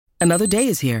Another day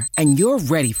is here, and you're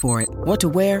ready for it. What to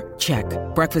wear? Check.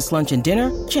 Breakfast, lunch, and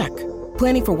dinner? Check.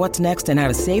 Planning for what's next and how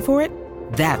to save for it?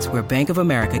 That's where Bank of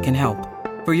America can help.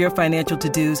 For your financial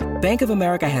to-dos, Bank of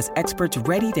America has experts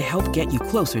ready to help get you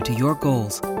closer to your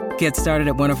goals. Get started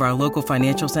at one of our local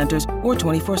financial centers or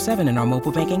 24/7 in our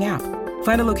mobile banking app.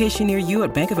 Find a location near you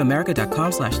at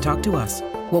bankofamerica.com/talktous.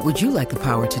 What would you like the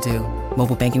power to do?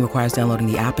 Mobile banking requires downloading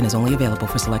the app and is only available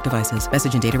for select devices.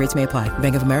 Message and data rates may apply.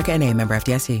 Bank of America N.A., member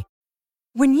FDIC.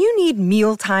 When you need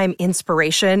mealtime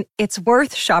inspiration, it's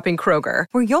worth shopping Kroger,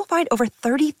 where you'll find over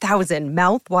 30,000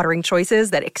 mouth-watering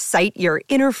choices that excite your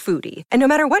inner foodie. And no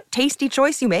matter what tasty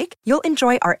choice you make, you'll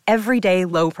enjoy our everyday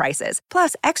low prices,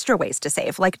 plus extra ways to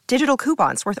save, like digital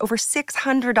coupons worth over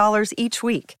 $600 each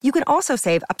week. You can also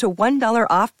save up to $1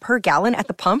 off per gallon at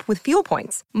the pump with fuel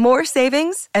points. More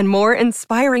savings and more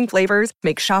inspiring flavors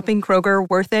make shopping Kroger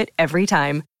worth it every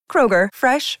time. Kroger,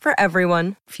 fresh for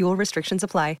everyone. Fuel restrictions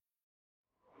apply.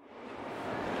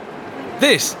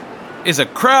 This is a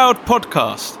Crowd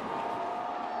podcast.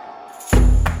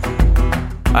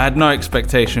 I had no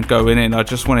expectation going in. I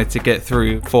just wanted to get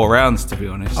through 4 rounds, to be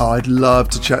honest. Oh, I'd love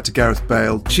to chat to Gareth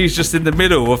Bale. She's just in the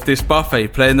middle of this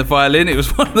buffet playing the violin. It was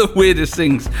one of the weirdest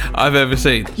things I've ever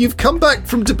seen. You've come back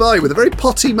from Dubai with a very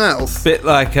potty mouth. Bit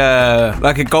like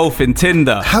a golf in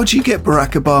Tinder. How do you get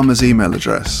Barack Obama's email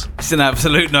address? It's an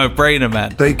absolute no-brainer,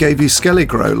 man. They gave you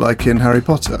Skelligro like in Harry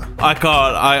Potter. I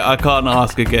can't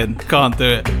ask again. Can't do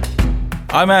it.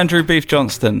 I'm Andrew Beef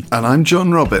Johnston. And I'm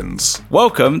John Robbins.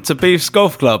 Welcome to Beef's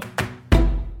Golf Club.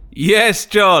 Yes,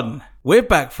 John. We're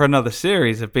back for another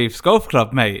series of Beef's Golf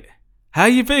Club, mate. How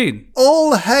you been?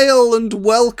 All hail and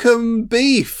welcome,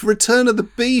 Beef. Return of the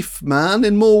beef, man,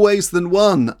 in more ways than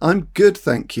one. I'm good,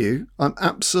 thank you. I'm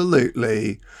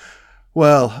absolutely...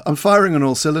 Well, I'm firing on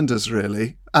all cylinders,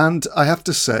 really. And I have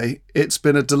to say, it's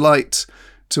been a delight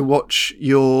to watch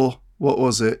your... What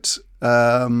was it?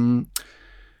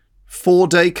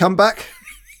 4-day comeback.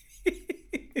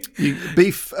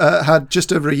 Beef had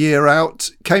just over a year out,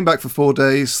 came back for 4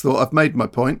 days, thought I've made my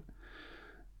point.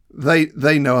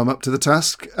 They know I'm up to the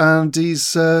task, and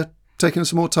he's taking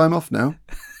some more time off now.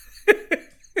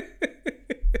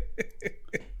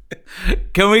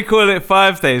 Can we call it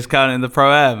 5 days counting the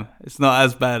Pro-Am? It's not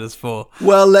as bad as 4.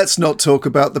 Well, let's not talk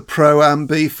about the Pro-Am,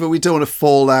 Beef, but we don't want to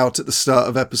fall out at the start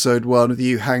of episode 1 with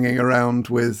you hanging around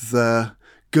with...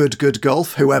 Good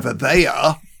golf, whoever they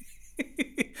are.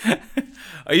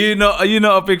 Are you not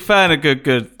a big fan of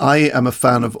good? I am a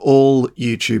fan of all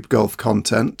YouTube golf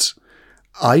content.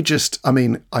 I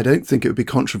don't think it would be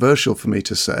controversial for me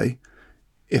to say,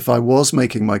 if I was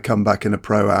making my comeback in a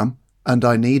Pro-Am and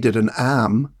I needed an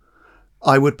am,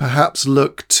 I would perhaps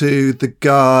look to the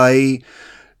guy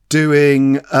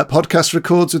doing podcast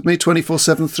records with me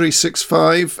 24/7,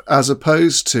 365, as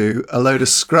opposed to a load of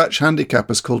scratch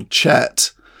handicappers called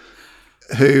Chet,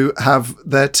 who have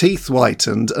their teeth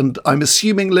whitened and I'm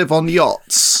assuming live on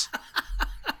yachts.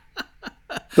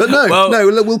 But no,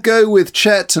 we'll go with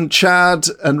Chet and Chad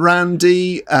and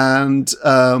Randy and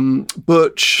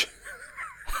Butch.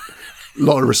 A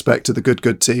lot of respect to the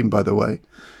good team, by the way.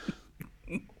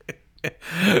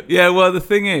 Yeah, well, the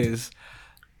thing is,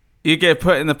 you get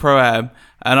put in the Pro-Am,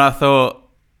 and I thought,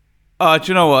 oh, do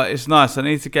you know what? It's nice. I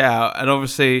need to get out. And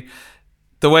obviously...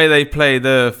 the way they play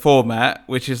the format,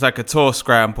 which is like a tour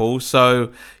scramble,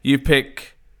 so you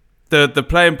pick, the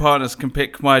playing partners can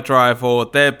pick my drive or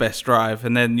their best drive,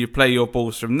 and then you play your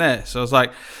balls from there. So I was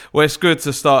like, well, it's good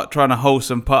to start trying to hole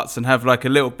some putts and have like a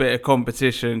little bit of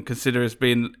competition, consider it's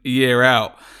been a year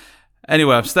out.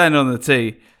 Anyway, I'm standing on the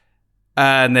tee,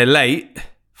 and they're late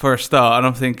for a start, and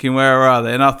I'm thinking, where are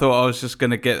they? And I thought I was just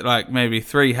going to get like maybe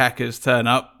 3 hackers turn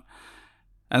up,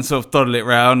 and sort of dawdle it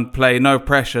round, play no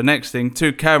pressure. Next thing,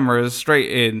 2 cameras straight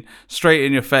in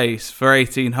your face for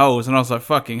 18 holes. And I was like,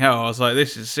 fucking hell. I was like,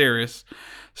 this is serious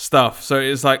stuff. So it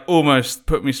was like almost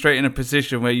put me straight in a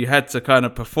position where you had to kind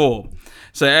of perform.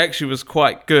 So it actually was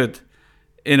quite good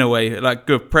in a way, like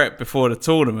good prep before the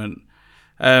tournament.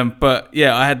 But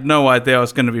yeah, I had no idea I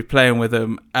was going to be playing with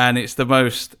them. And it's the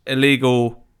most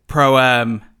illegal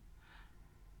Pro-Am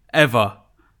ever,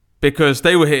 because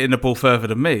they were hitting the ball further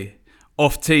than me,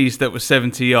 off tees that were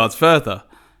 70 yards further.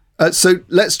 So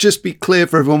let's just be clear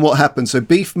for everyone what happened. So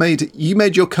Beef made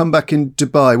your comeback in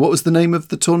Dubai. What was the name of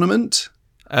the tournament?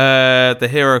 The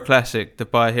Hero Classic,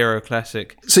 Dubai Hero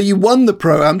Classic. So you won the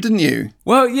Pro-Am, didn't you?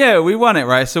 Well, yeah, we won it,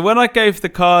 right? So when I gave the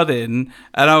card in,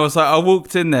 and I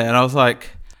walked in there, and I was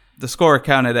like, the scorer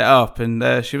counted it up,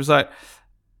 and she was like,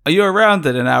 are you around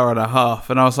in an hour and a half?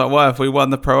 And I was like, why have we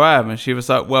won the Pro-Am? And she was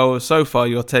like, well, so far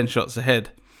you're 10 shots ahead.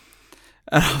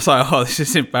 And I was like, oh, this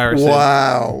is embarrassing.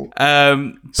 Wow.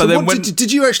 But so then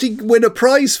did you actually win a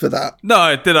prize for that?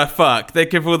 No, did I fuck? They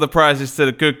give all the prizes to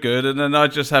the good, and then I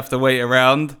just have to wait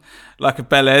around like a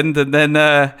bell end and then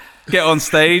get on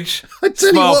stage. I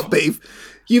tell you what, Beef,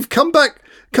 you've come back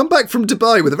from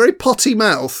Dubai with a very potty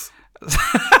mouth.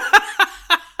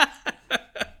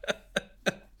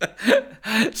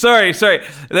 Sorry.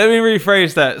 Let me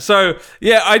rephrase that. So,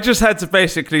 yeah, I just had to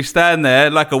basically stand there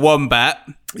like a wombat.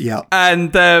 Yeah.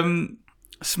 And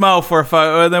smile for a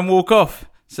photo and then walk off.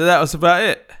 So that was about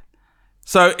it.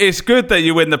 So it's good that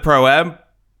you win the Pro-Am,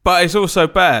 but it's also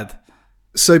bad.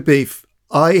 So, Beef,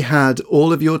 I had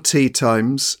all of your tee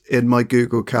times in my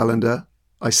Google Calendar.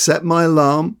 I set my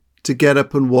alarm to get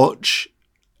up and watch.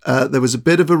 There was a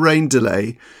bit of a rain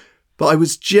delay, but I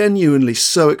was genuinely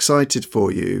so excited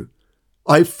for you.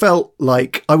 I felt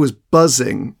like I was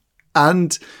buzzing,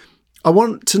 and I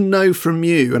want to know from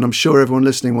you, and I'm sure everyone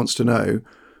listening wants to know,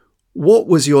 what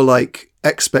was your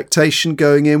expectation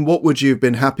going in? What would you have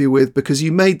been happy with? Because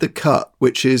you made the cut,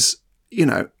 which is,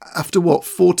 after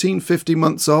 14, 15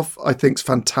 months off, I think's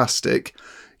fantastic.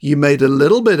 You made a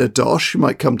little bit of dosh. You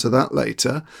might come to that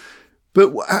later.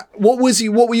 But what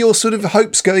were your sort of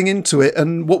hopes going into it,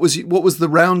 and what was the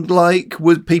round like?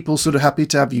 Were people sort of happy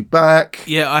to have you back?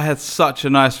 Yeah, I had such a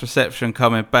nice reception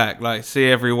coming back. See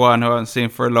everyone who I haven't seen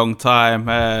for a long time.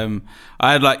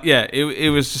 I had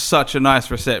it was just such a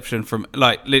nice reception from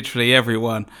literally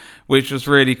everyone, which was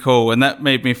really cool, and that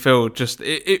made me feel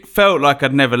it felt like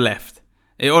I'd never left.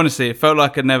 It felt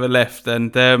like I'd never left,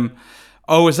 and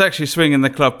I was actually swinging the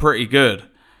club pretty good.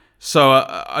 So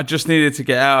I just needed to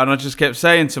get out, and I just kept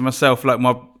saying to myself,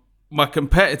 my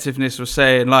competitiveness was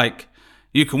saying,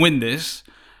 you can win this.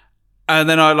 And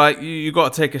then you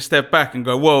got to take a step back and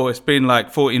go, whoa, it's been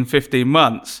 14, 15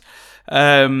 months.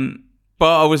 But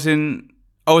I was in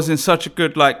such a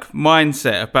good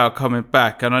mindset about coming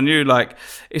back, and I knew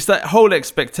it's that whole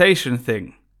expectation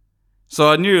thing. So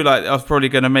I knew I was probably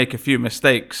going to make a few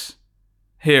mistakes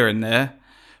here and there,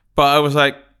 but I was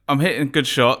I'm hitting good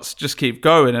shots, just keep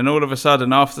going. And all of a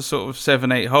sudden, after sort of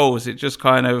 7-8 holes, it just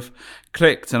kind of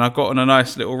clicked, and I got on a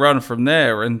nice little run from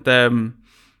there. And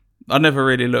I never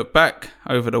really looked back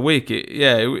over the week.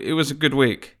 It was a good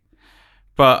week.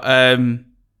 But on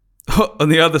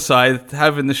the other side,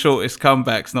 having the shortest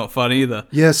comeback's not fun either.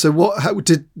 Yeah, so how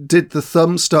did the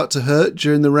thumb start to hurt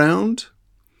during the round?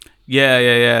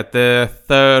 Yeah. The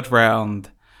third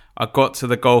round, I got to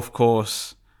the golf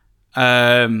course.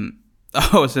 I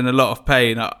was in a lot of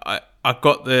pain. I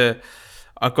got the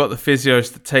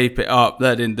physios to tape it up.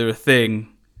 That didn't do a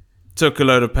thing. Took a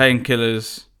load of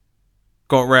painkillers,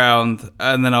 got round,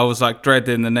 and then I was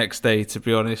dreading the next day, to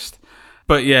be honest.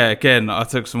 But yeah, again, I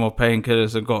took some more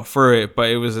painkillers and got through it. But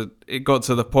it got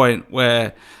to the point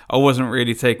where I wasn't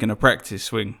really taking a practice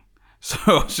swing, so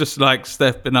I was just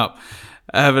stepping up,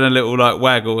 having a little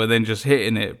waggle, and then just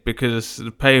hitting it because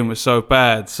the pain was so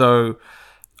bad. So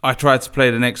I tried to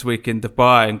play the next week in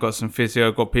Dubai and got some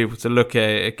physio, got people to look at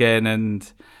it again,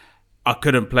 and I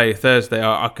couldn't play Thursday.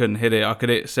 I couldn't hit it. I could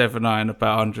hit 7-9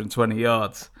 about 120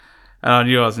 yards, and I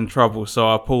knew I was in trouble, so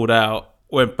I pulled out,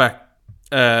 went back.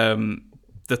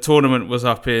 The tournament was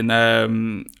up in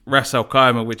Ras Al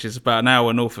Khaimah, which is about an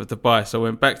hour north of Dubai, so I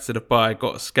went back to Dubai,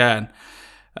 got a scan,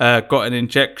 got an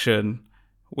injection,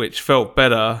 which felt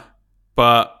better,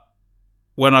 but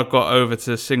when I got over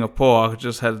to Singapore,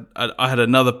 I had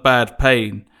another bad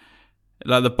pain,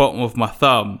 the bottom of my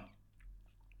thumb,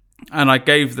 and I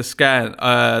gave the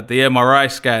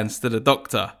MRI scans to the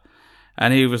doctor,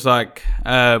 and he was like,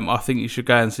 "I think you should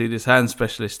go and see this hand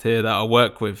specialist here that I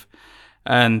work with,"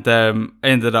 and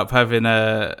ended up having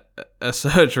a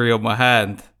surgery on my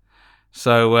hand,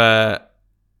 so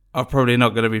I'm probably not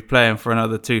going to be playing for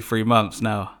another 2-3 months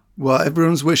now. Well,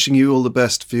 everyone's wishing you all the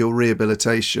best for your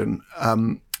rehabilitation.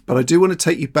 But I do want to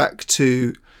take you back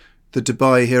to the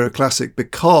Dubai Hero Classic,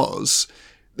 because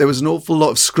there was an awful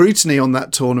lot of scrutiny on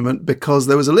that tournament, because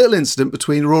there was a little incident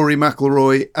between Rory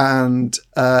McIlroy and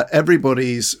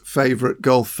everybody's favourite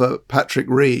golfer, Patrick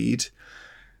Reed,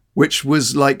 which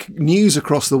was news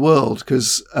across the world,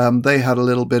 because they had a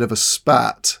little bit of a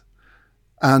spat.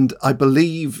 And I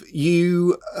believe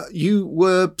you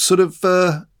were sort of...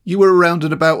 you were around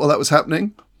and about while that was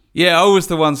happening? Yeah, I was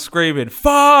the one screaming,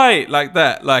 "Fight!" like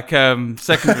that,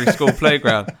 secondary school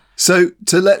playground. So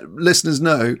to let listeners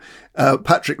know,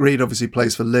 Patrick Reed obviously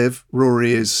plays for LIV.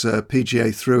 Rory is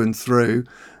PGA through and through.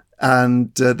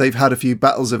 And they've had a few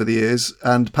battles over the years.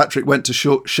 And Patrick went to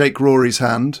shake Rory's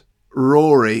hand.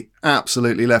 Rory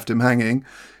absolutely left him hanging.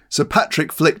 So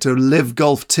Patrick flicked a LIV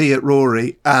golf tee at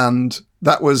Rory, and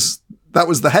that was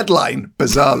the headline,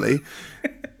 bizarrely.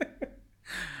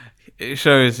 It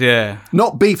shows, yeah.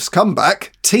 Not Beef's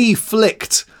comeback. T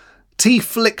flicked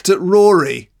at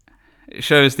Rory. It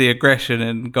shows the aggression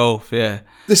in golf, yeah.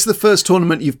 This is the first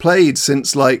tournament you've played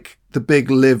since, like, the big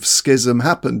LIV schism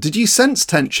happened. Did you sense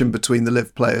tension between the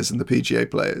LIV players and the PGA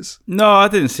players? No, I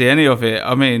didn't see any of it.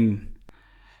 I mean,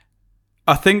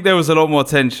 I think there was a lot more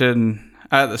tension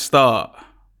at the start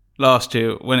last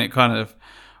year when it kind of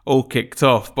all kicked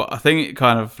off, but I think it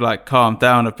kind of like calmed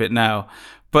down a bit now.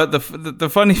 But the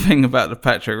funny thing about the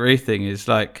Patrick Reed thing is,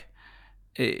 like,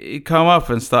 he come up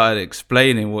and started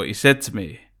explaining what he said to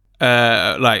me,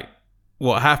 like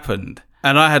what happened.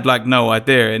 And I had like no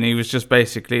idea. And he was just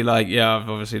basically like, yeah, I've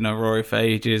obviously known Rory for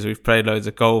ages. We've played loads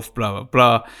of golf, blah,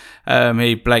 blah, blah.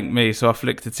 He blanked me, so I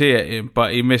flicked a tee at him.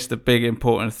 But he missed the big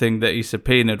important thing that he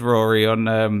subpoenaed Rory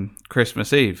on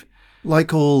Christmas Eve.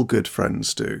 Like all good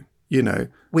friends do. You know,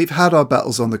 we've had our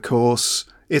battles on the course.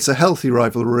 It's a healthy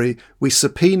rivalry. We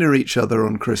subpoena each other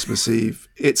on Christmas Eve.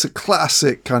 It's a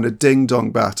classic kind of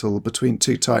ding-dong battle between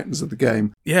two titans of the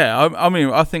game. Yeah, I mean,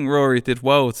 I think Rory did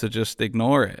well to just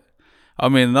ignore it. I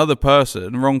mean, another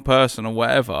person, wrong person or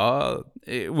whatever,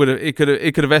 it could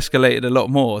have escalated a lot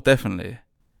more, definitely.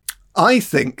 I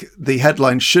think the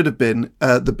headline should have been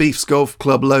the Beef's Golf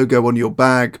Club logo on your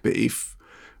bag, Beef.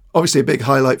 Obviously a big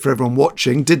highlight for everyone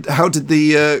watching. How did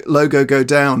the logo go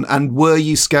down? And were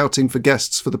you scouting for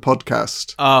guests for the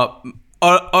podcast?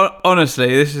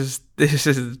 Honestly, this is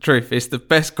the truth. It's the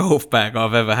best golf bag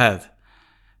I've ever had.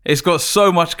 It's got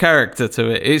so much character to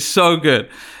it. It's so good.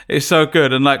 It's so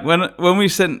good. And like when I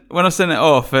sent it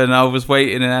off and I was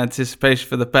waiting in anticipation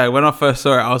for the bag, when I first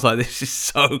saw it, I was like, this is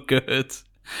so good.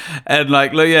 And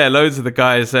like, yeah, loads of the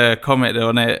guys commented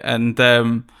on it, and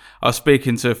I was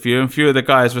speaking to a few of the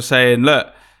guys were saying, look,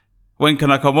 when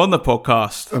can I come on the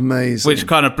podcast? Amazing. Which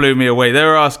kind of blew me away. They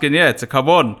were asking, to come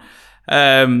on,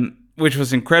 which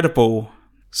was incredible.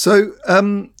 So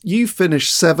you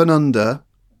finished 7 under.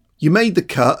 You made the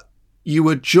cut. You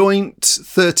were joint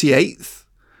 38th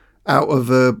out of,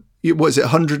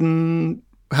 100 and...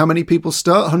 How many people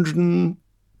start?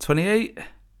 128?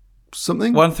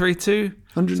 Something? 132?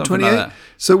 128? Like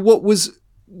so what was...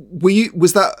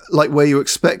 Was that like where you were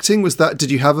expecting? Did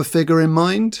you have a figure in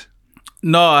mind?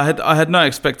 No, I had no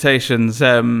expectations.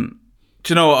 Do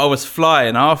you know what? I was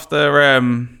flying after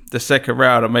the second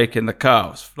round of making the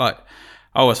cut.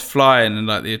 I was flying, and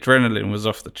like the adrenaline was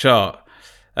off the chart.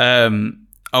 I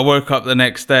woke up the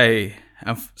next day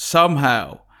and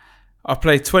somehow I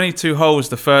played 22 holes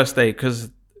the first day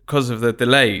because of the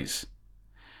delays.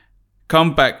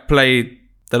 Come back, played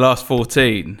the last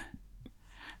 14.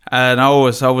 And I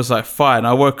was like, fine.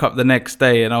 I woke up the next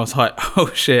day and I was like,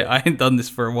 oh shit, I ain't done this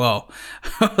for a while.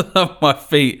 My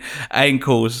feet,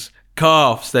 ankles,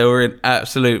 calves, they were in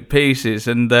absolute pieces.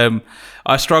 And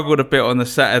I struggled a bit on the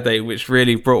Saturday, which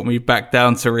really brought me back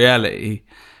down to reality.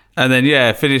 And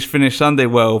then, finished Sunday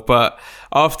well. But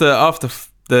after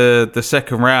the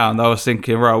second round, I was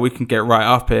thinking, right, we can get right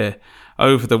up here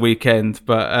over the weekend.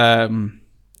 But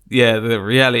the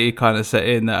reality kind of set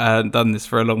in that I hadn't done this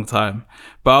for a long time.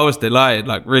 But I was delighted,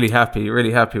 like really happy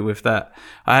with that.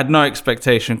 I had no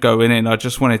expectation going in. I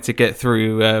just wanted to get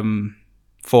through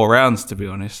 4 rounds, to be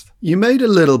honest. You made a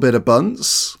little bit of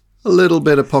bunts, a little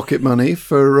bit of pocket money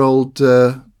for old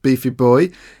Beefy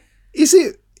boy. Is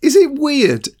it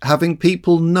weird having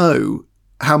people know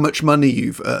how much money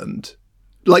you've earned?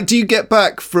 Like, do you get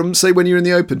back from, say, when you're in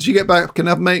the Open, do you get back and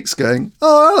have mates going,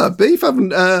 oh, hello, Beef,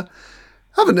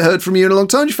 haven't heard from you in a long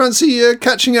time. Do you fancy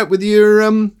catching up with your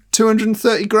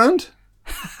 230 grand?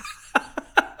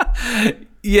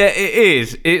 Yeah, it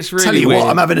is. It's really Tell you weird. what,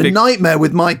 I'm having a nightmare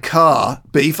with my car,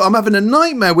 Beef. I'm having a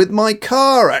nightmare with my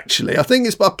car, actually. I think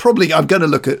I'm going to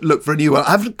look for a new one.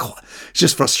 It's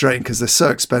just frustrating because they're so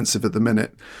expensive at the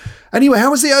minute. Anyway, how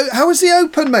was the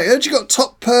Open, mate? I heard you got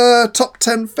top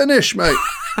 10 finish, mate.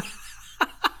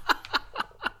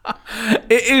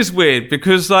 It is weird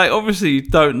because, like, obviously you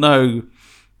don't know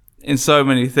in so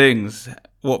many things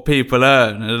what people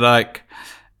earn, and like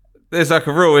there's like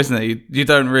a rule, isn't it? You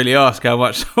don't really ask how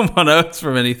much someone earns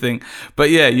from anything, but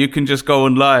yeah, you can just go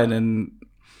online and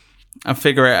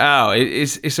figure it out.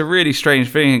 It's a really strange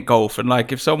thing in golf, and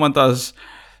like if someone does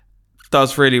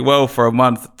really well for a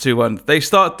month, 2 months, they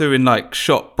start doing like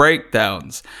shot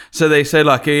breakdowns. So they say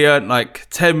like he earned like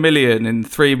 10 million in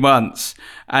 3 months,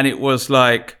 and it was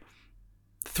like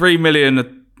 3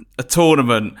 million a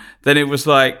tournament. Then it was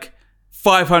like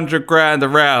 500 grand a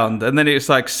round, and then it's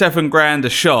like 7 grand a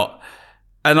shot.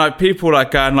 And like people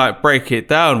like go and like break it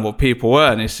down what people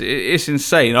earn. It's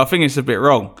insane. I think it's a bit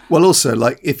wrong. Well, also,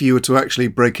 like if you were to actually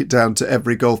break it down to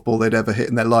every golf ball they'd ever hit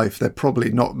in their life, they're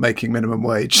probably not making minimum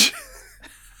wage.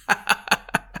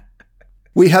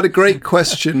 We had a great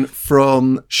question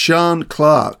from Sean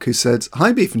Clark, who said,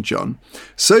 "Hi, Beef and John.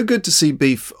 So good to see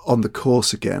Beef on the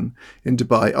course again in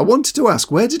Dubai. I wanted to ask,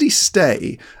 where did he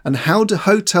stay and how do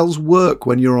hotels work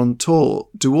when you're on tour?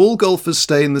 Do all golfers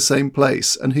stay in the same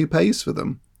place and who pays for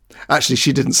them?" Actually,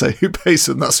 she didn't say who pays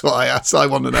for them. That's what I asked. I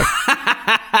want to know.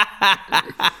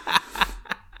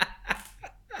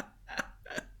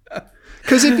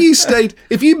 Because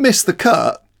if you miss the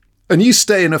cut, and you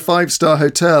stay in a 5-star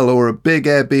hotel or a big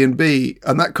Airbnb,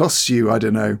 and that costs you, I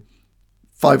don't know,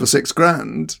 $5 or $6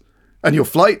 grand, and your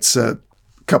flight's a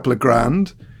couple of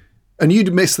grand, and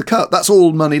you'd miss the cut, that's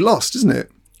all money lost, isn't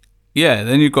it? Yeah,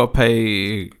 then you've got to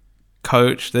pay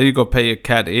coach, then you've got to pay your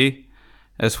caddy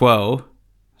as well.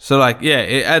 So, like, yeah,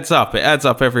 it adds up. It adds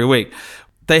up every week.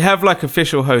 They have, like,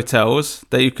 official hotels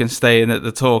that you can stay in at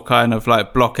the tour, kind of,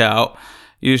 like, block out.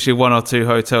 Usually 1 or 2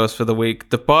 hotels for the week.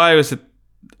 Dubai is a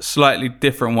slightly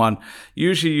different one.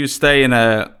 Usually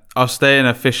I'll stay in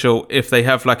official if they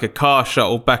have like a car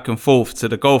shuttle back and forth to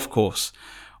the golf course,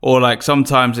 or like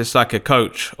sometimes it's like a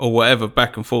coach or whatever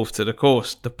back and forth to the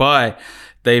course. Dubai,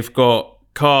 they've got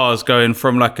cars going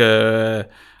from like I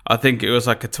think it was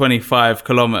like a 25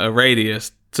 kilometer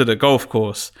radius to the golf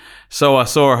course. So I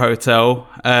saw a hotel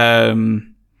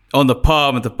on the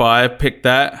Palm of Dubai, picked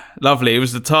that. Lovely. It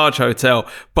was the Taj Hotel,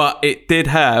 but it did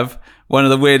have one of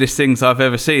the weirdest things I've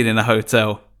ever seen in a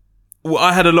hotel. Well,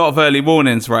 I had a lot of early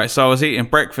mornings, right? So I was eating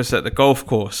breakfast at the golf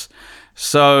course.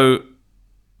 So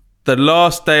the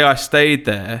last day I stayed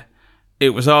there, it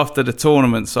was after the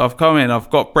tournament. So I've come in, I've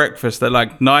got breakfast at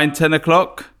like 9, 10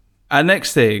 o'clock. And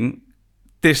next thing,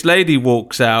 this lady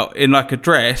walks out in like a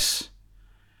dress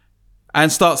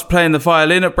and starts playing the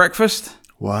violin at breakfast.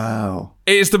 Wow.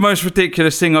 It is the most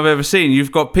ridiculous thing I've ever seen.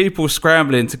 You've got people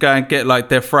scrambling to go and get like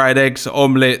their fried eggs,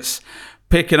 omelettes,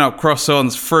 picking up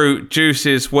croissants, fruit,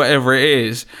 juices, whatever it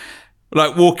is,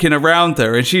 like walking around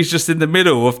her. And she's just in the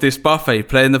middle of this buffet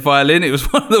playing the violin. It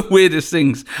was one of the weirdest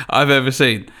things I've ever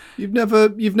seen. You've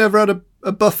never had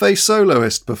a buffet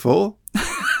soloist before?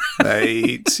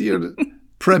 Mate, you're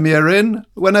Premier Inn.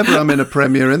 Whenever I'm in a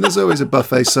Premier Inn, there's always a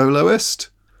buffet soloist.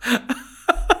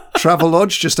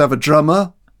 Travelodge, just have a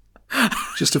drummer,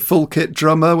 just a full kit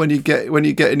drummer when you get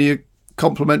in your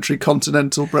complimentary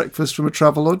continental breakfast from a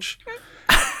Travelodge.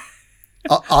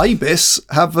 Ibis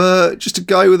have just a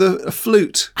guy with a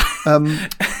flute.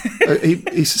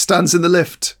 He stands in the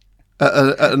lift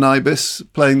at an Ibis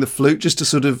playing the flute just to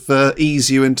sort of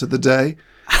ease you into the day.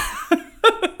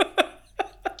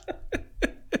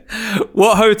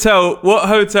 What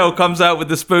hotel comes out with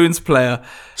the Spoons player?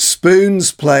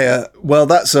 Spoons player. Well,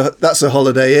 that's a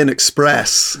Holiday Inn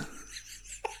Express.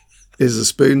 Is a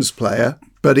Spoons player,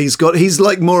 but he's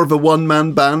like more of a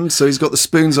one-man band. So he's got the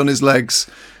spoons on his legs,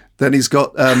 then he's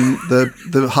got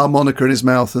the harmonica in his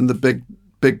mouth and the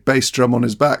big bass drum on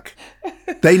his back.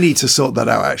 They need to sort that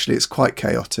out. Actually, it's quite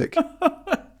chaotic.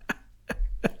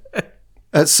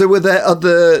 So were there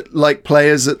other like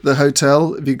players at the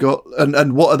hotel? Have you got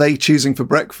and what are they choosing for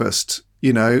breakfast?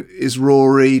 You know, is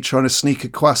Rory trying to sneak a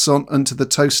croissant into the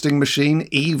toasting machine,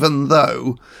 even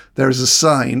though there is a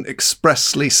sign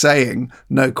expressly saying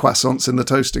no croissants in the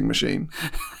toasting machine?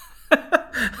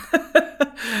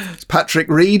 Is Patrick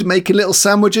Reed making little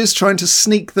sandwiches, trying to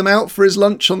sneak them out for his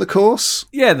lunch on the course?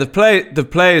 Yeah, the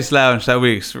players' lounge that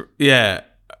week's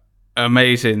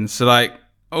amazing. So like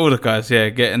all the guys,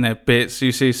 getting their bits.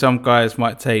 You see some guys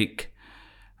might take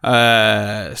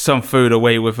some food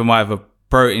away with them, either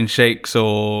protein shakes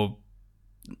or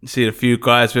see a few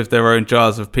guys with their own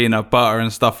jars of peanut butter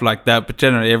and stuff like that. But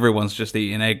generally, everyone's just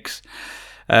eating eggs,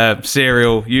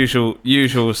 cereal,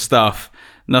 usual stuff.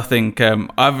 Nothing.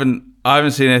 I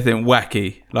haven't seen anything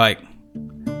wacky, like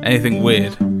anything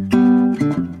weird.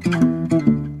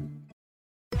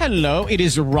 Hello, it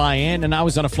is Ryan, and I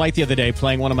was on a flight the other day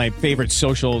playing one of my favorite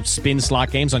social spin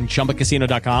slot games on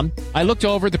ChumbaCasino.com. I looked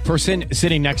over at the person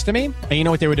sitting next to me, and you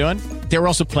know what they were doing? They were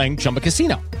also playing Chumba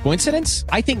Casino. Coincidence?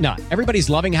 I think not. Everybody's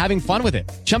loving having fun with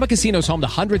it. Chumba Casino is home to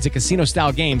hundreds of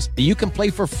casino-style games that you can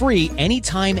play for free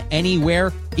anytime,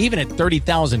 anywhere, even at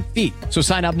 30,000 feet. So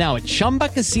sign up now at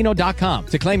ChumbaCasino.com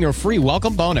to claim your free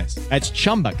welcome bonus. That's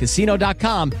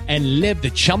ChumbaCasino.com and live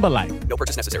the Chumba life. No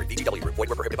purchase necessary. VGW. Void where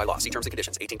prohibited by law. See terms and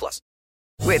conditions. 18+.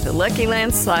 With the Lucky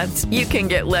Land Slots, you can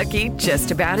get lucky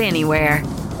just about anywhere.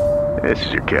 This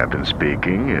is your captain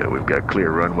speaking. We've got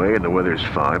clear runway and the weather's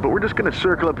fine, but we're just going to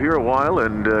circle up here a while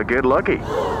and get lucky.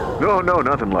 No,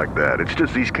 nothing like that. It's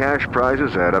just these cash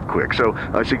prizes add up quick. So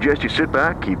I suggest you sit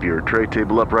back, keep your tray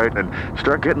table upright, and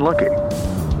start getting lucky.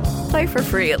 Play for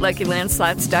free at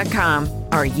LuckyLandSlots.com.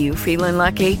 Are you feeling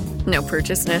lucky? No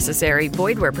purchase necessary.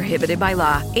 Void where prohibited by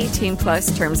law. 18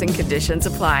 plus terms and conditions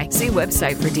apply. See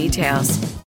website for details.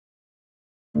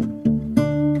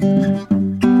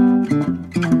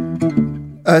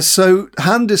 So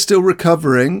hand is still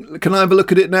recovering. Can I have a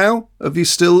look at it now?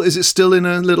 Is it still in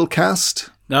a little cast?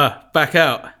 No, back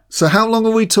out. So how long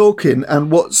are we talking,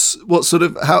 and what sort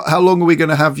of how long are we going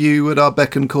to have you at our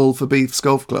beck and call for Beef's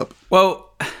Golf Club?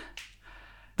 Well,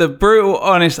 the brutal,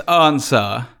 honest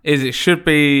answer is it should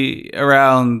be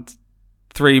around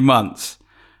 3 months,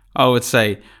 I would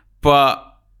say. But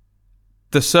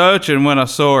the surgeon, when I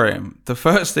saw him, the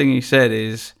first thing he said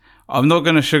is, I'm not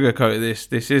going to sugarcoat this.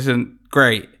 This isn't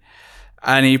great.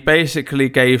 And he basically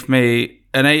gave me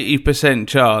an 80%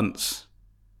 chance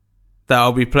that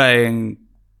I'll be playing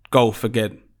golf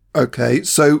again. Okay,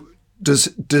 so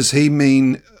does he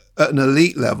mean at an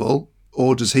elite level,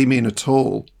 or does he mean at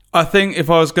all? I think if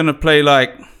I was going to play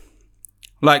like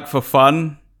for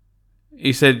fun,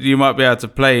 he said you might be able to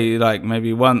play like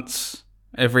maybe once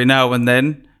every now and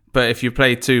then, but if you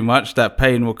play too much, that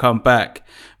pain will come back.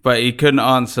 But he couldn't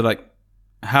answer like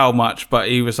how much, but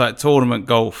he was like, tournament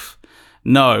golf,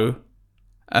 no.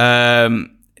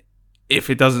 If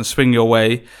it doesn't swing your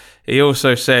way. He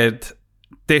also said,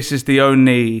 this is the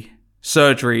only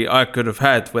surgery I could have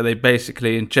had where they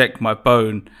basically inject my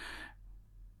bone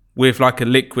with like a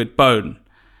liquid bone.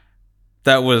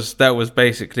 That was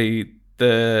basically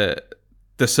the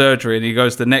surgery. And he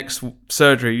goes, the next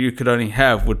surgery you could only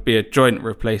have would be a joint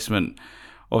replacement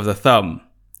of the thumb.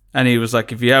 And he was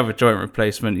like, if you have a joint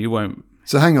replacement, you won't.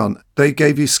 So hang on, they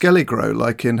gave you Skelligro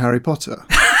like in Harry Potter?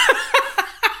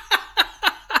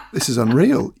 This is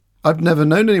unreal. I've never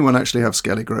known anyone actually have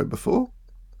Skelligro before.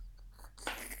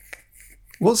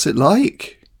 What's it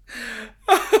like?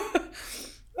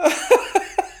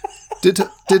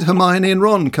 Did Hermione and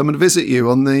Ron come and visit you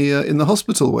on the in the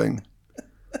hospital wing?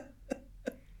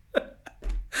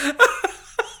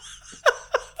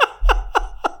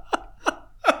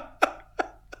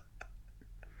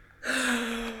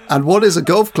 And what is a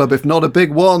golf club if not a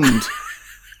big wand?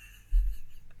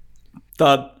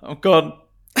 Done. I'm gone.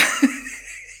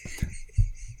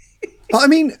 I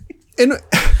mean,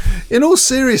 in all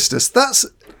seriousness, that's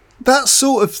that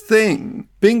sort of thing.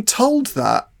 Being told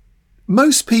that,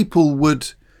 most people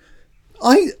would.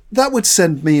 That would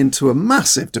send me into a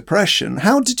massive depression.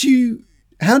 How did you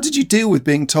deal with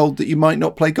being told that you might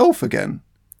not play golf again?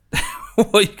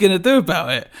 What are you going to do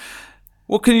about it?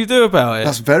 What can you do about it?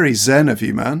 That's very zen of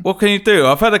you, man. What can you do?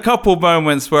 I've had a couple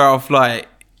moments where I've like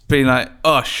been like,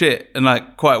 oh shit, and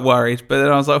like quite worried, but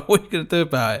then I was like, what are you going to do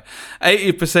about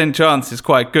it? 80% chance is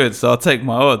quite good, so I'll take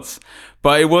my odds.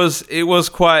 But it was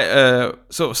quite a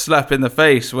sort of slap in the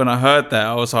face when I heard that.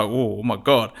 I was like, oh my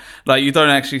God. Like, you don't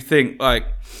actually think like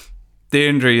the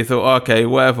injury, you thought, okay,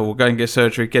 whatever, we'll go and get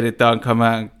surgery, get it done, come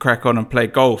out and crack on and play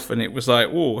golf. And it was like,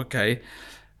 oh, okay.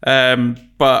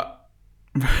 But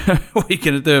what are you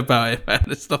going to do about it, man?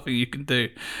 There's nothing you can do.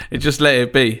 Just let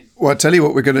it be. Well, I'll tell you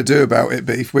what we're going to do about it,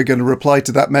 Beef. We're going to reply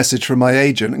to that message from my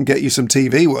agent and get you some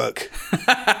TV work.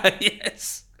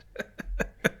 Yes.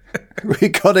 We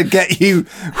got to get you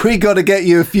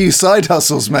a few side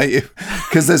hustles, mate,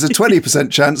 because there's a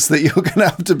 20% chance that you're going to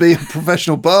have to be a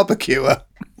professional barbecuer.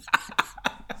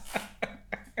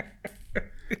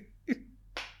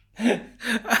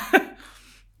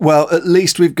 Well, at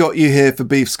least we've got you here for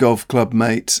Beef's Golf Club,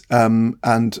 mate.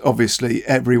 And obviously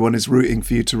everyone is rooting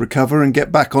for you to recover and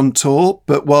get back on tour.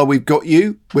 But while we've got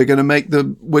you, we're going to make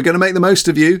the most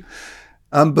of you.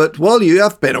 But while you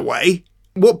have been away,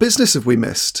 what business have we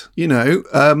missed? You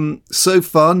know, so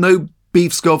far, no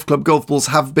Beef's Golf Club golf balls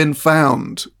have been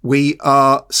found. We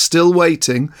are still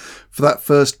waiting for that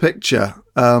first picture.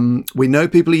 We know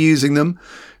people are using them,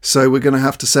 so we're going to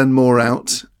have to send more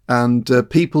out. And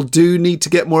people do need to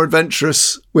get more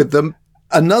adventurous with them.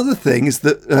 Another thing is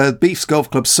that Beef's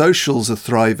Golf Club socials are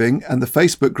thriving, and the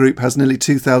Facebook group has nearly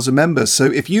 2,000 members. So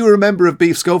if you are a member of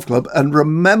Beef's Golf Club, and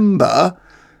remember,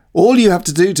 all you have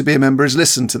to do to be a member is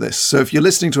listen to this. So if you're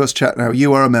listening to us chat now,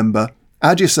 you are a member.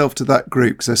 Add yourself to that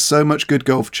group because there's so much good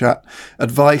golf chat,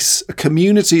 advice. A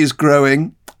community is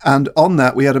growing. And on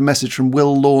that, we had a message from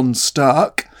Will Lawn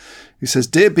Stark, who says,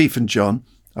 Dear Beef and John,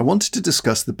 I wanted to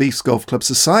discuss the Beef's Golf Club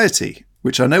Society,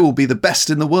 which I know will be the best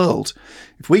in the world.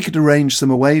 If we could arrange some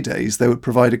away days, they would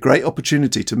provide a great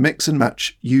opportunity to mix and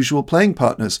match usual playing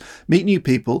partners, meet new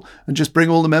people, and just bring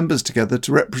all the members together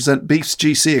to represent Beef's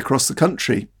GC across the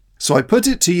country. So I put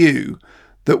it to you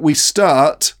that we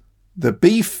start the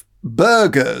Beef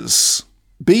Burgers,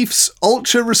 Beef's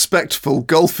ultra-respectful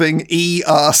golfing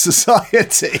ER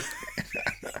Society.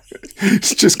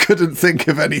 Just couldn't think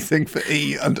of anything for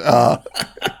E and R.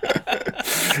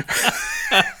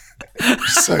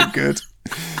 So good.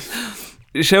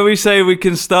 Shall we say we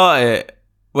can start it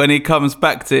when he comes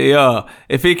back to ER?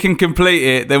 If he can complete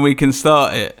it, then we can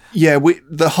start it. Yeah,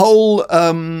 the whole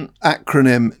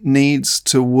acronym needs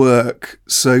to work.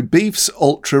 So Beef's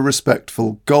Ultra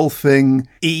Respectful Golfing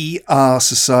ER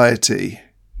Society.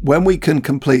 When we can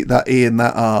complete that E and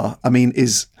that R, I mean,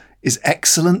 is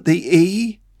excellent the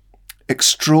E?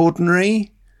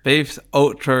 Extraordinary? Beef's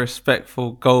Ultra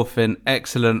Respectful Golfing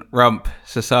Excellent Rump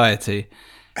Society.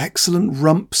 Excellent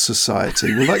Rump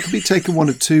Society. Well, that could be taken one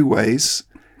of two ways.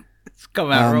 It's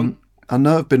come out wrong. I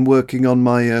know I've been working on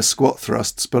my squat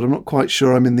thrusts, but I'm not quite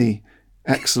sure I'm in the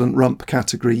excellent rump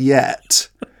category yet.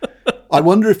 I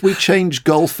wonder if we change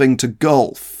golfing to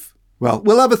golf. Well,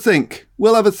 we'll have a think.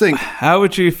 How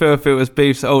would you feel if it was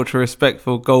Beef's Ultra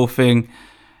Respectful Golfing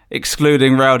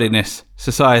Excluding Rowdiness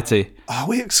Society? Are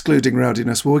we excluding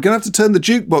rowdiness? Well, we're going to have to turn the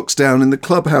jukebox down in the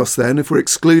clubhouse then if we're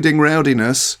excluding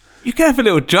rowdiness. You can have a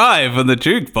little jive on the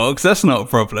jukebox. That's not a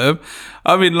problem.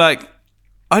 I mean, like,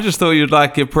 I just thought you'd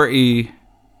like it pretty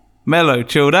mellow,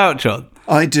 chilled out, John.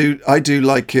 I do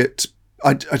like it.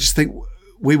 I just think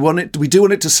we do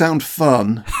want it to sound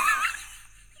fun.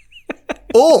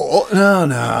 Or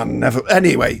no, never.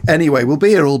 Anyway, we'll be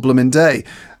here all blooming day.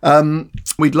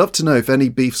 We'd love to know if any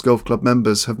Beef's Golf Club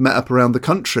members have met up around the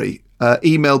country.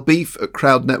 Email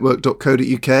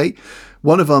beef@crowdnetwork.co.uk.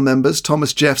 One of our members,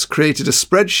 Thomas Jeffs, created a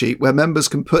spreadsheet where members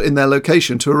can put in their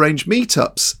location to arrange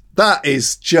meetups. That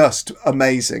is just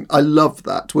amazing. I love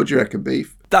that. What do you reckon,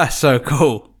 Beef? That's so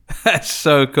cool. That's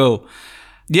so cool.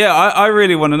 Yeah, I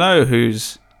really want to know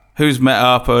who's met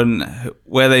up and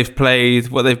where they've played,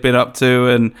 what they've been up to,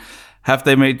 and have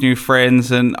they made new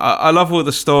friends. And I love all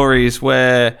the stories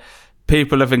where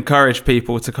people have encouraged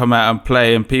people to come out and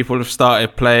play, and people have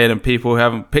started playing, and people who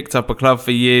haven't picked up a club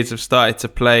for years have started to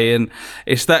play. And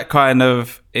it's that kind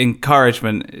of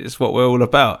encouragement is what we're all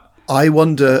about. I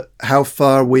wonder how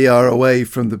far we are away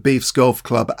from the Beef's Golf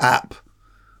Club app,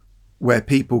 where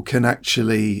people can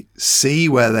actually see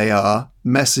where they are,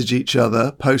 message each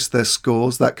other, post their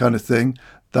scores, that kind of thing.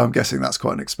 Though I'm guessing that's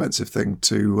quite an expensive thing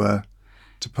to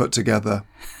put together.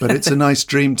 But it's a nice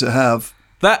dream to have.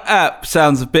 That app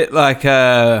sounds a bit like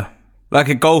a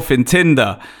golfing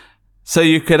Tinder. So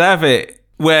you could have it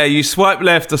where you swipe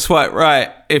left or swipe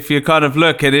right if you kind of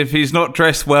look, and if he's not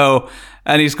dressed well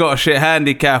and he's got a shit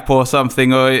handicap or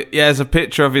something, or he has a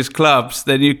picture of his clubs,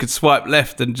 then you could swipe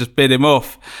left and just bid him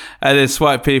off, and then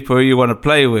swipe people who you want to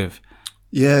play with.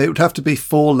 Yeah, it would have to be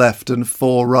 4 left and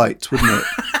 4 right, wouldn't it?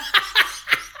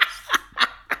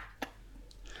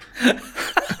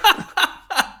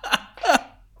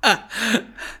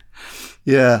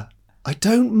 Yeah. I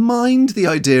don't mind the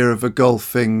idea of a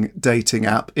golfing dating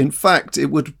app. In fact,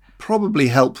 it would probably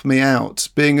help me out,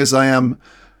 being as I am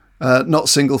not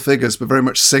single figures, but very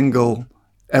much single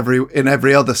in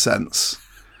every other sense.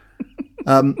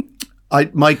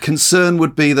 My concern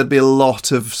would be there'd be a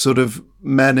lot of sort of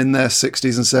men in their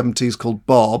 60s and 70s called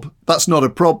Bob. That's not a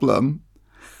problem,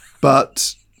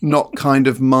 but not kind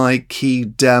of my key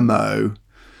demo.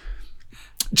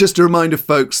 Just a reminder,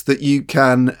 folks, that you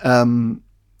can find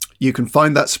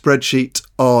that spreadsheet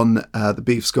on the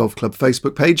Beef's Golf Club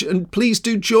Facebook page, and please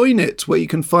do join it, where you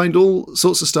can find all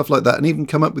sorts of stuff like that and even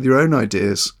come up with your own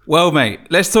ideas. Well, mate,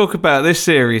 let's talk about this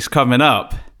series coming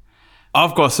up.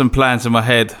 I've got some plans in my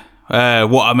head,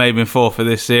 what I'm aiming for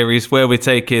this series, where we're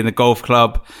taking the golf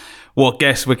club, what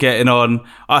guests we're getting on.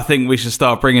 I think we should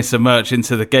start bringing some merch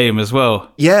into the game as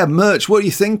well. Yeah, merch. What are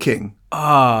you thinking?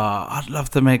 I'd love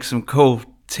to make some cool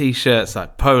T-shirts,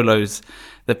 like polos,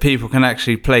 that people can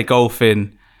actually play golf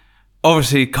in.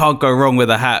 Obviously, you can't go wrong with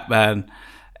a hat, man.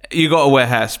 You got to wear a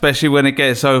hat, especially when it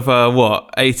gets over,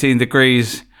 18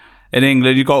 degrees in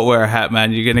England. You got to wear a hat,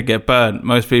 man. You're going to get burnt.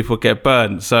 Most people get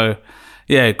burnt. So,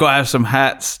 yeah, got to have some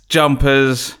hats,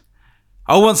 jumpers.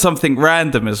 I want something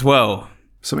random as well.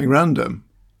 Something random?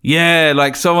 Yeah,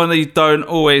 like someone that you don't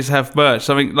always have merch.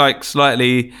 Something like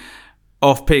slightly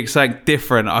off-peak, something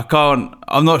different.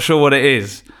 I'm not sure what it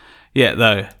is yet,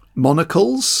 though.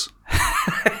 Monocles?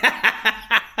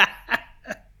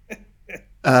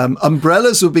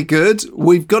 Umbrellas would be good.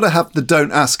 We've got to have the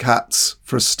Don't Ask hats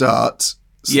for a start,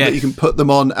 so that you can put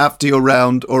them on after your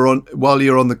round or while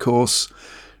you're on the course,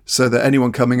 so that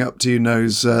anyone coming up to you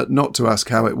knows not to ask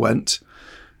how it went.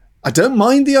 I don't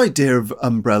mind the idea of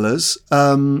umbrellas.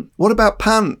 What about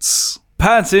pants?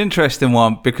 Pants, interesting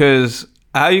one, because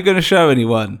how are you going to show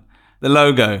anyone the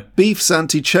logo? Beef's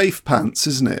anti-chafe pants,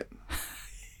 isn't it?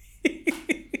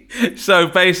 So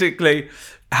basically,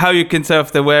 how you can tell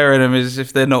if they're wearing them is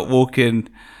if they're not walking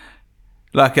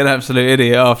like an absolute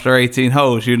idiot after 18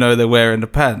 holes. You know they're wearing the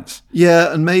pants.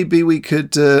 Yeah, and maybe we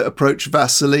could approach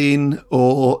Vaseline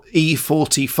or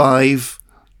E45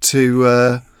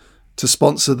 to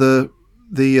sponsor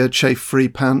the chafe-free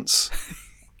pants.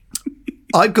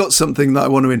 I've got something that I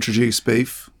want to introduce,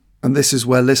 Beef, and this is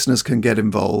where listeners can get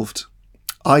involved.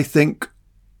 I think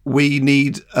we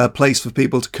need a place for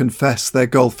people to confess their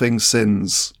golfing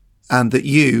sins, and that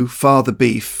you, Father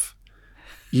Beef,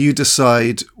 you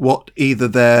decide what either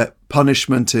their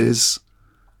punishment is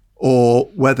or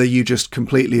whether you just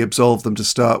completely absolve them to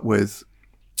start with.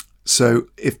 So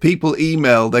if people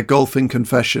email their golfing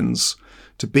confessions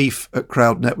to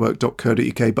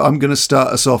beef@crowdnetwork.co.uk, but I'm going to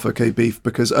start us off, okay, Beef,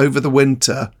 because over the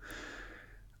winter,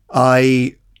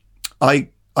 I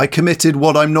committed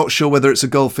what I'm not sure whether it's a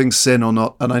golfing sin or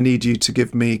not, and I need you to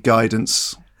give me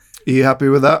guidance. Are you happy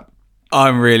with that?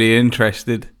 I'm really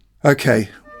interested. Okay.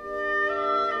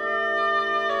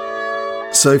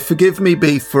 So forgive me,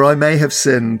 Beef, for I may have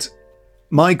sinned.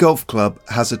 My golf club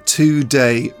has a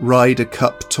 2-day Ryder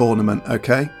Cup tournament,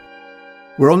 okay?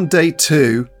 We're on day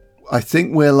 2. I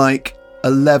think we're like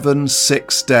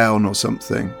 11-6 down or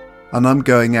something. And I'm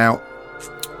going out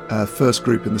first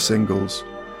group in the singles.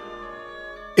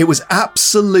 It was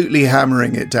absolutely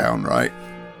hammering it down, right?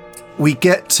 We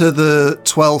get to the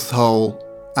 12th hole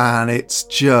and it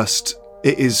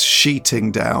is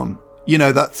sheeting down. You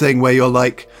know, that thing where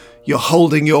you're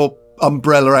holding your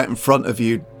umbrella out in front of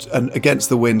you and against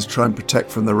the wind to try and protect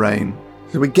from the rain.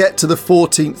 So we get to the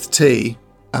 14th tee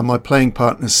and my playing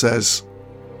partner says,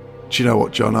 do you know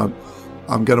what, John,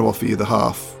 I'm going to offer you the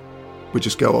half. We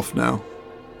just go off now.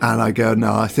 And I go,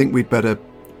 no, I think we'd better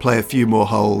play a few more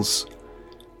holes.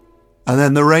 And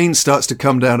then the rain starts to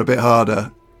come down a bit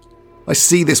harder. I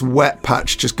see this wet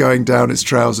patch just going down his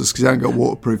trousers because he hasn't got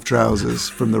waterproof trousers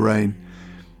from the rain.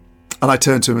 And I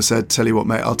turned to him and said, tell you what,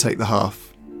 mate, I'll take the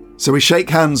half. So we shake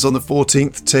hands on the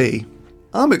 14th tee.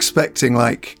 I'm expecting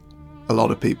like a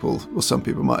lot of people, or some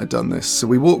people might have done this. So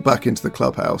we walk back into the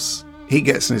clubhouse. He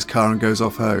gets in his car and goes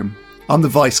off home. I'm the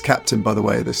vice captain, by the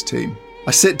way, of this team.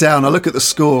 I sit down, I look at the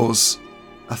scores.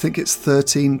 I think it's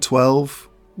 13-12.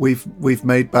 We've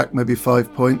made back maybe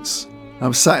 5 points.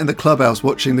 I'm sat in the clubhouse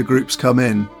watching the groups come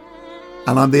in,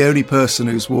 and I'm the only person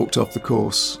who's walked off the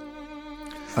course.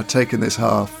 I've taken this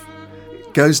half.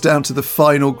 It goes down to the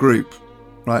final group,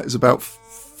 right? There's about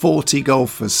 40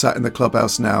 golfers sat in the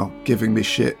clubhouse now giving me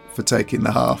shit for taking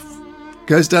the half.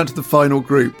 Goes down to the final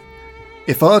group.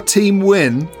 If our team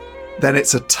win, then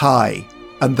it's a tie,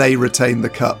 and they retain the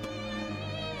cup.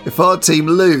 If our team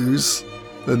lose,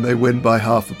 then they win by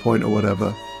half a point or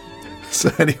whatever.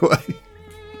 So anyway,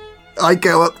 I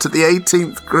go up to the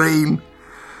 18th green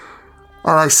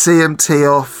and I see him tee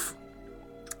off,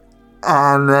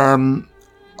 and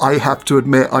I have to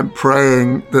admit I'm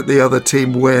praying that the other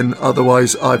team win,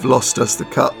 otherwise I've lost us the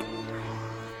cup.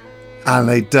 And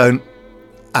they don't,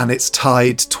 and it's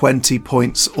tied 20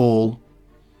 points all,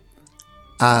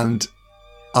 and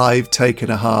I've taken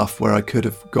a half where I could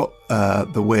have got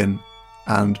the win,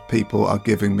 and people are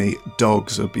giving me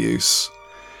dog's abuse.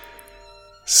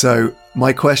 So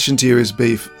my question to you is,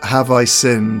 Beef, have I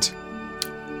sinned?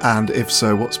 And if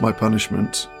so, what's my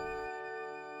punishment?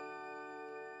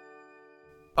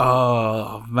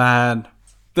 Oh, man.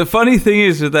 The funny thing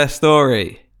is with that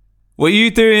story, were you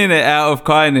doing it out of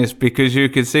kindness because you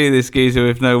could see this geezer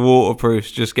with no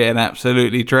waterproofs just getting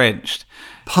absolutely drenched?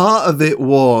 Part of it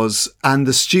was, and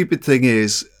the stupid thing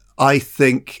is, I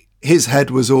think his head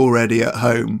was already at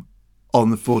home on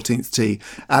the 14th tee.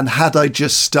 And had I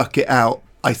just stuck it out,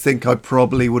 I think I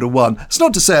probably would have won. It's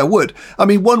not to say I would. I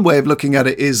mean, one way of looking at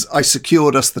it is I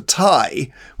secured us the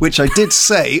tie, which I did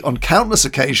say on countless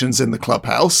occasions in the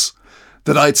clubhouse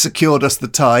that I'd secured us the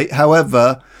tie.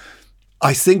 However,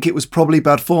 I think it was probably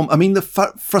bad form. I mean, the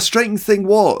frustrating thing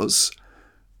was,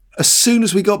 as soon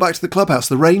as we got back to the clubhouse,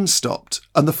 the rain stopped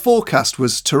and the forecast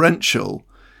was torrential.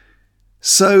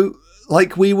 So,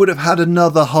 like, we would have had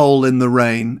another hole in the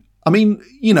rain. I mean,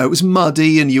 you know, it was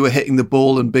muddy and you were hitting the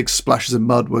ball and big splashes of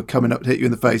mud were coming up to hit you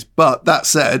in the face. But that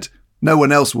said, no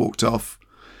one else walked off.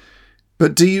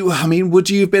 But would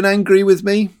you have been angry with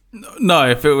me? No,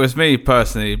 if it was me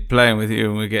personally playing with you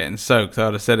and we're getting soaked,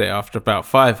 I'd have said it after about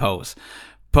 5 holes.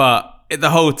 But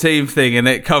the whole team thing and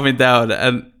it coming down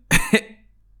and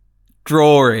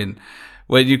drawing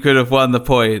when you could have won the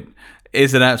point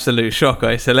is an absolute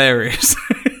shocker. It's hilarious.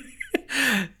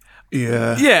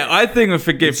 Yeah, I think I'll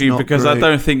forgive you because great. I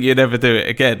don't think you'd ever do it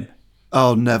again.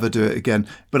 I'll never do it again.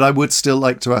 But I would still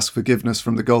like to ask forgiveness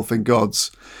from the golfing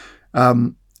gods.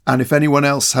 And if anyone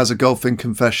else has a golfing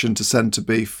confession to send to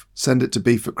Beef, send it to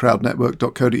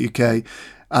beef@crowdnetwork.co.uk.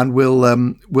 and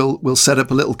we'll set up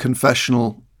a little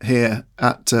confessional here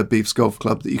at Beef's Golf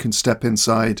Club that you can step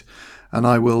inside, and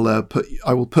I will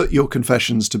put your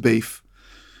confessions to Beef.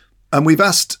 And we've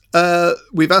asked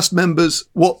members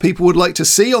what people would like to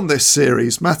see on this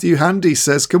series. Matthew Handy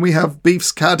says, "Can we have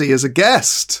Beef's caddy as a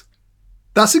guest?"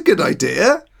 That's a good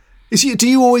idea. Do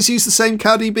you always use the same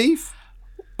caddy, Beef?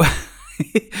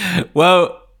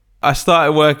 Well, I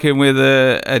started working with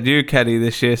a new caddy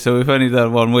this year, so we've only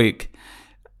done 1 week.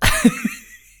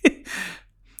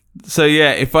 So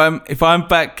yeah, if I'm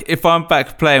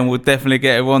back playing, we'll definitely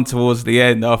get everyone towards the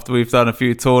end after we've done a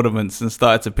few tournaments and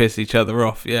started to piss each other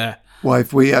off. Yeah. Why,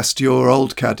 if we asked your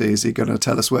old caddy, is he going to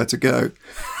tell us where to go?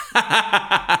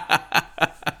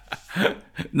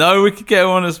 No, we could get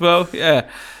on as well. Yeah,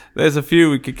 there's a few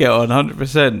we could get on,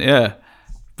 100%. Yeah,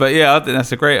 but yeah, I think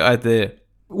that's a great idea.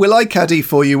 Will I caddy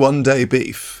for you one day,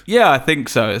 Beef? Yeah, I think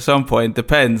so. At some point,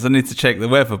 depends. I need to check the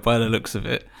weather by the looks of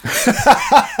it.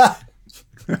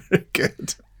 Very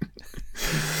good.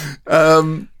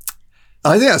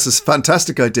 I think that's a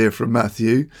fantastic idea from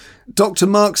Matthew. Dr.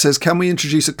 Mark says, "Can we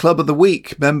introduce a club of the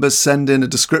week? Members send in a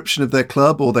description of their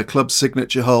club or their club's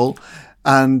signature hole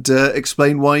and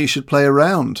explain why you should play a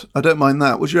round." I don't mind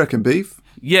that. What do you reckon, Beef?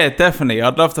 Yeah, definitely.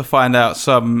 I'd love to find out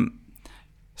some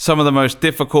of the most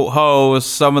difficult holes,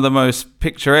 some of the most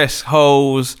picturesque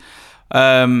holes,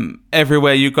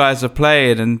 everywhere you guys have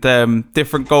played, and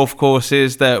different golf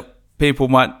courses that people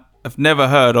might have never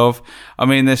heard of. I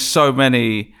mean, there's so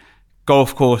many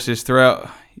golf courses throughout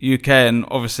UK and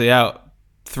obviously out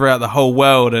throughout the whole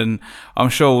world, and I'm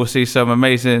sure we'll see some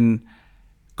amazing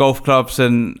golf clubs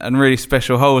and really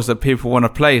special holes that people want to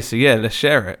play. So yeah, let's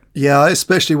share it. Yeah, I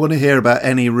especially want to hear about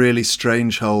any really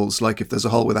strange holes, like if there's a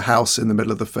hole with a house in the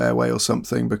middle of the fairway or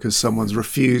something because someone's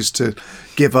refused to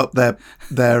give up their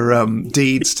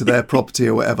deeds to their property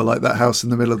or whatever, like that house in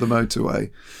the middle of the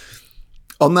motorway.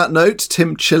 On that note,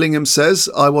 Tim Chillingham says,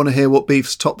 "I want to hear what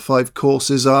Beef's top 5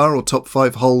 courses are or top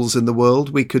 5 holes in the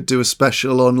world. We could do a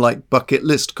special on like bucket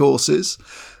list courses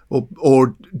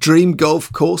or dream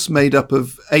golf course made up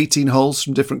of 18 holes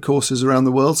from different courses around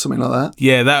the world," something like that.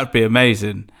 Yeah, that would be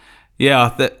amazing.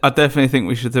 Yeah, I definitely think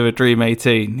we should do a Dream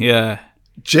 18. Yeah.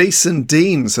 Jason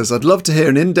Dean says, "I'd love to hear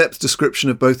an in-depth description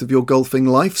of both of your golfing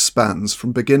lifespans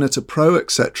from beginner to pro,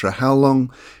 etc. How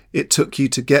long it took you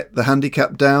to get the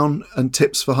handicap down and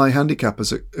tips for high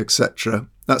handicappers, etc."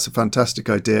 That's a fantastic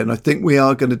idea. And I think we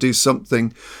are going to do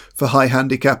something for high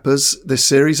handicappers this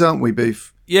series, aren't we,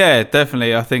 Beef? Yeah,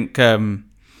 definitely. I think we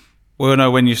all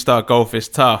know when you start golf, it's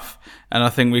tough. And I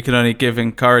think we can only give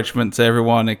encouragement to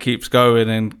everyone that keeps going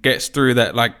and gets through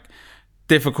that like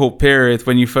difficult period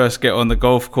when you first get on the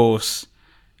golf course,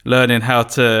 learning how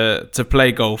to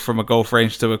play golf from a golf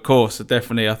range to a course. So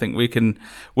definitely, I think we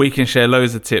can share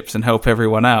loads of tips and help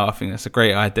everyone out. I think that's a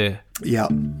great idea. Yeah.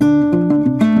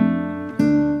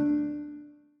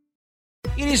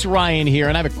 It is Ryan here,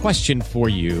 and I have a question for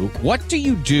you. What do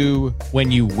you do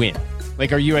when you win?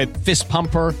 Like, are you a fist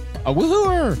pumper, a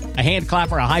woohooer, a hand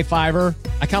clapper, a high fiver?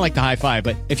 I kind of like the high five,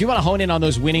 but if you want to hone in on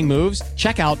those winning moves,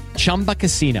 check out Chumba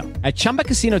Casino. At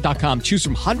ChumbaCasino.com, choose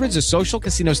from hundreds of social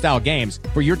casino style games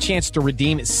for your chance to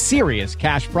redeem serious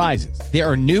cash prizes. There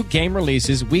are new game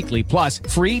releases weekly, plus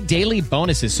free daily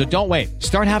bonuses. So don't wait.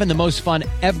 Start having the most fun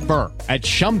ever at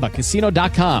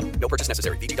ChumbaCasino.com. No purchase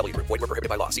necessary. VGW Group. Void where prohibited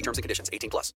by law. See terms and conditions.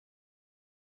 18+.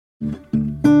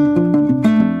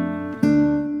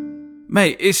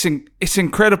 Mate, it's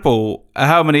incredible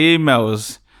how many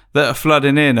emails that are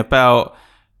flooding in about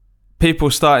people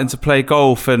starting to play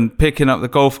golf and picking up the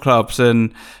golf clubs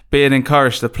and being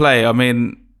encouraged to play. I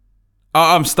mean,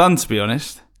 I'm stunned, to be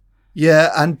honest.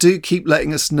 Yeah, and do keep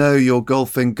letting us know your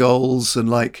golfing goals and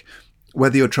like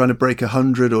whether you're trying to break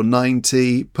 100 or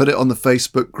 90. Put it on the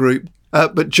Facebook group.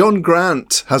 But John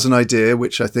Grant has an idea,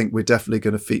 which I think we're definitely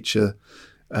going to feature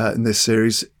in this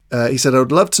series. He said, "I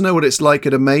would love to know what it's like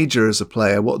at a major as a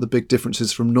player. What are the big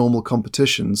differences from normal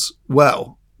competitions?"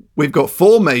 Well, we've got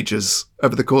 4 majors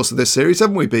over the course of this series,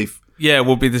 haven't we, Beef? Yeah,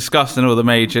 we'll be discussing all the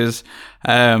majors.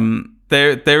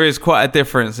 There is quite a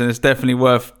difference, and it's definitely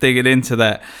worth digging into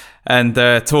that. And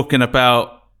talking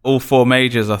about all 4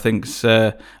 majors, I think, is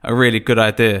a really good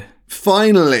idea.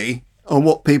 Finally, on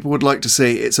what people would like to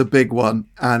see, it's a big one,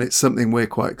 and it's something we're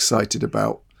quite excited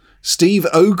about. Steve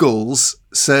Ogles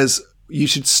says, "You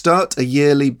should start a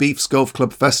yearly Beef's Golf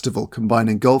Club festival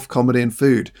combining golf, comedy and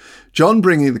food. John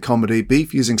bringing the comedy,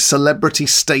 Beef using celebrity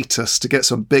status to get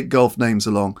some big golf names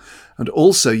along, and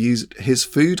also use his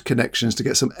food connections to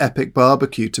get some epic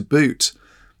barbecue to boot."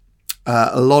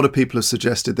 A lot of people have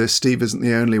suggested this. Steve isn't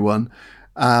the only one.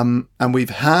 And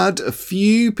we've had a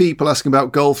few people asking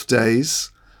about golf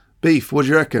days. Beef, what do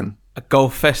you reckon? A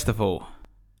golf festival.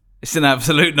 It's an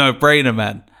absolute no-brainer,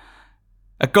 man.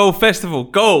 A golf festival,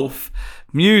 golf,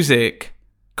 music,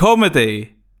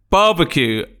 comedy,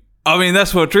 barbecue. I mean,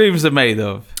 that's what dreams are made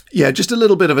of. Yeah, just a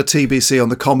little bit of a TBC on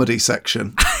the comedy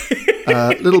section.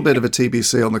 A little bit of a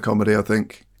TBC on the comedy, I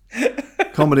think.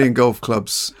 Comedy and golf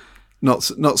clubs, not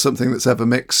something that's ever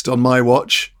mixed on my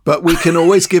watch, but we can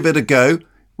always give it a go.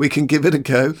 We can give it a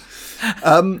go.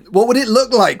 What would it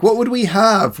look like? What would we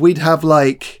have? We'd have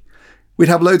loads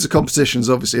of competitions,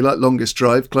 obviously, like longest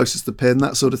drive, closest to the pin,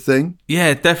 that sort of thing.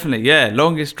 Yeah, definitely. Yeah,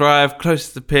 longest drive,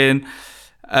 closest to the pin.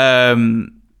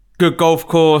 Good golf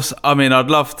course. I mean, I'd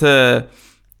love to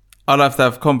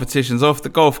have competitions off the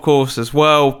golf course as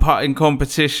well, putting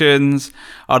competitions.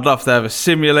 I'd love to have a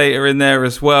simulator in there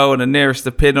as well, and the nearest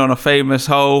to pin on a famous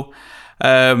hole.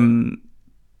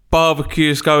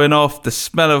 Barbecues going off, the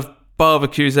smell of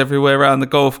barbecues everywhere around the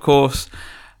golf course,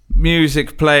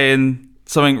 music playing,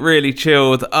 something really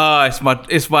chilled. It's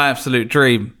my absolute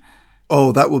dream.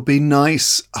 Oh, that would be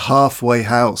nice. Halfway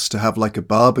house to have like a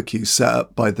barbecue set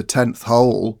up by the 10th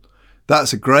hole.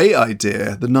 That's a great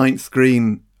idea. The 9th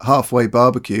green halfway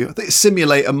barbecue. I think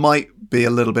simulator might be a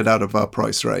little bit out of our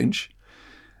price range.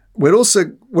 We're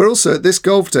also at this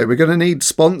golf day, we're going to need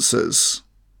sponsors.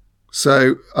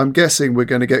 So I'm guessing we're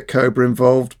going to get Cobra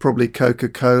involved, probably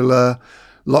Coca-Cola,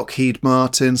 Lockheed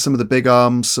Martin, some of the big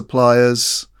arms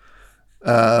suppliers,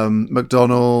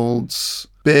 McDonald's.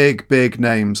 Big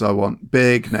names I want.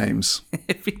 Big names.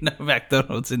 If you know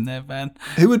McDonald's in there, man.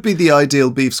 Who would be the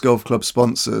ideal Beefs Golf Club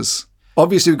sponsors?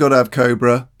 Obviously, we've got to have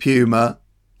Cobra, Puma,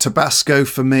 Tabasco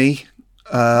for me.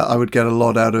 I would get a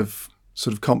lot out of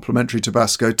sort of complimentary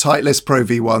Tabasco. Titleist Pro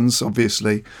V1s,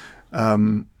 obviously.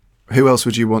 Who else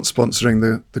would you want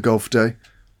sponsoring the golf day?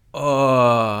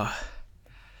 Oh,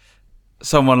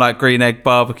 someone like Green Egg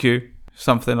Barbecue,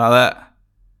 something like that,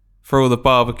 for all the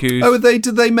barbecues. Oh,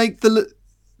 do they make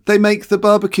the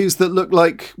barbecues that look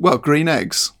like, well, green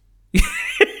eggs?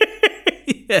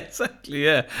 Yeah, exactly.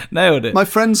 Yeah, nailed it. My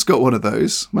friend's got one of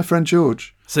those. My friend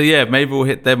George. So yeah, maybe we'll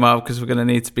hit them up because we're going to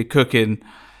need to be cooking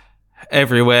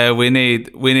everywhere. We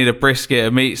need a brisket,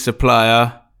 a meat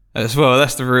supplier as well.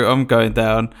 That's the route I'm going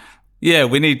down. Yeah,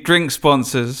 we need drink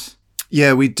sponsors.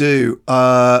 Yeah, we do.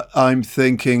 I'm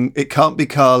thinking it can't be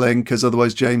Carling because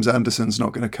otherwise James Anderson's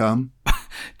not going to come.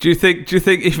 Do you think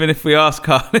even if we ask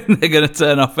Carling, they're going to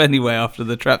turn up anyway after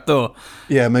the trapdoor?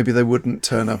 Yeah, maybe they wouldn't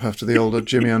turn up after the older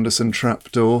Jimmy Anderson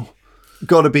trapdoor.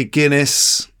 Got to be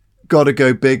Guinness. Got to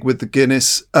go big with the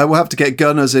Guinness. We'll have to get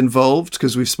Gunners involved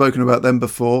because we've spoken about them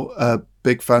before.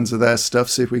 Big fans of their stuff.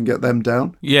 See if we can get them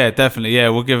down. Yeah, definitely. Yeah,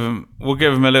 we'll give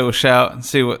them a little shout and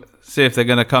see if they're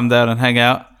going to come down and hang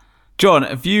out. John,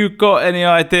 have you got any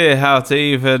idea how to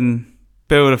even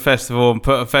build a festival and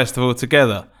put a festival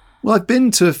together? Well, I've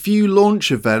been to a few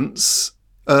launch events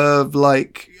of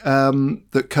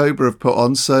that Cobra have put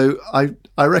on, so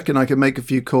I reckon I can make a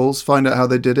few calls, find out how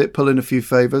they did it, pull in a few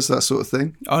favours, that sort of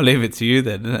thing. I'll leave it to you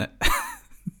then, isn't it?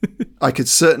 I could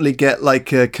certainly get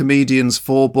like a comedians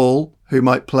 4-ball who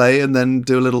might play and then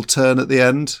do a little turn at the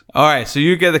end. All right, so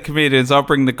you get the comedians, I'll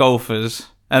bring the golfers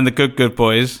and the good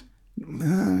boys.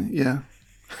 Yeah.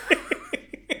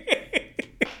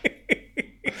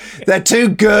 They're too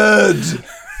good.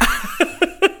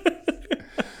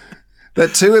 They're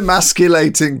too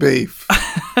emasculating, Beef.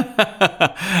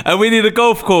 And we need a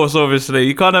golf course, obviously.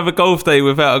 You can't have a golf day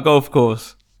without a golf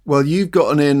course. Well, you've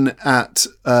got an in at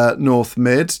North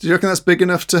Mid. Do you reckon that's big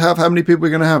enough to have? How many people are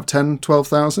going to have? 10,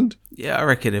 12,000? Yeah, I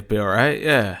reckon it'd be all right,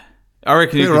 yeah. I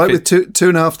reckon you'd be all right with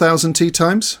 2,500 tee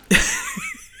times?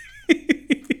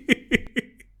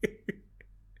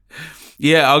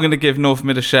 Yeah, I'm going to give North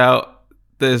Mid a shout.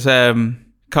 There's a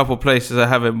couple places I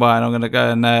have in mind. I'm going to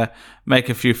go and make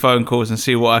a few phone calls and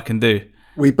see what I can do.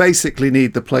 We basically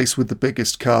need the place with the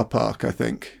biggest car park, I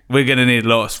think. We're going to need a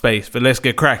lot of space, but let's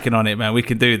get cracking on it, man. We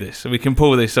can do this. We can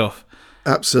pull this off.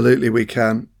 Absolutely, we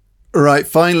can. Right,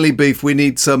 finally, Beef, we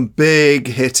need some big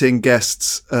hitting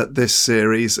guests at this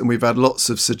series, and we've had lots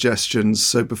of suggestions.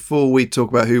 So before we talk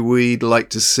about who we'd like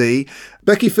to see,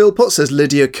 Becky Philpott says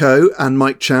Lydia Ko, and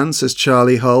Mike Chan says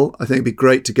Charlie Hull. I think it'd be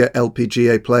great to get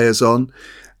LPGA players on.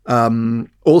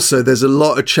 Also, there's a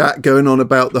lot of chat going on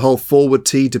about the whole forward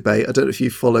tee debate. I don't know if you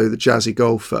follow the Jazzy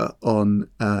Golfer on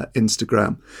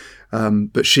Instagram,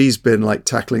 but she's been like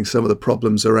tackling some of the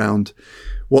problems around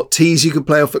what tees you can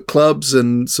play off at clubs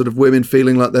and sort of women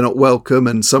feeling like they're not welcome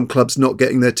and some clubs not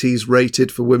getting their tees rated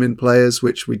for women players,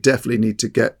 which we definitely need to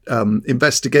get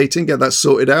investigating, get that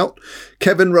sorted out.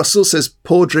 Kevin Russell says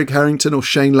Padraig Harrington or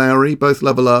Shane Lowry, both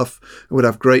love a laugh and would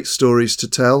have great stories to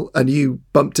tell. And you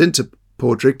bumped into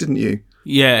Padraig, didn't you?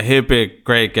 Yeah, he'd be a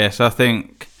great guest. I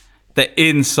think the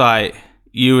insight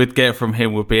you would get from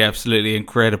him would be absolutely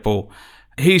incredible.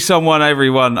 He's someone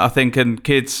everyone, I think, and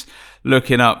kids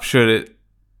looking up should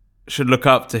look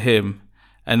up to him,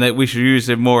 and that we should use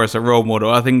him more as a role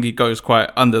model. I think he goes quite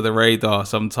under the radar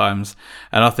sometimes,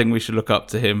 and I think we should look up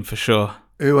to him for sure.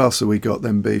 Who else have we got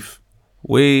then, Beef?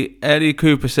 Eddie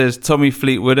Cooper says Tommy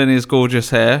Fleetwood and his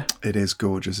gorgeous hair. It is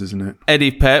gorgeous, isn't it?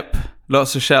 Eddie Pep.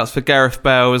 Lots of shouts for Gareth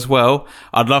Bale as well.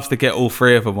 I'd love to get all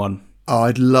three of them on. Oh,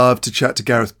 I'd love to chat to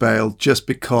Gareth Bale just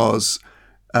because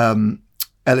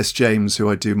Ellis James, who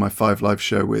I do my 5 Live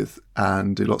show with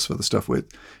and do lots of other stuff with,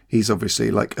 he's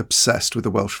obviously like obsessed with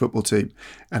the Welsh football team.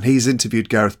 And he's interviewed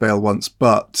Gareth Bale once,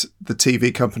 but the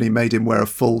TV company made him wear a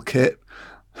full kit.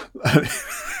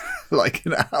 Like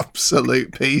an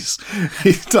absolute piece.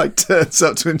 He like turns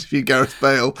up to interview Gareth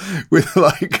Bale with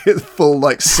like full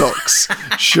like socks,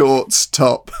 shorts,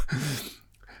 top.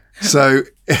 So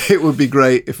it would be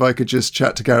great if I could just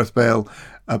chat to Gareth Bale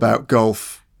about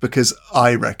golf, because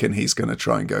I reckon he's going to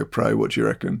try and go pro. What do you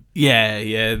reckon? Yeah.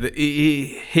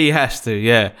 He has to,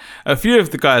 yeah. A few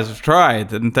of the guys have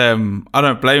tried, and I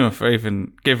don't blame him for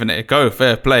even giving it a go.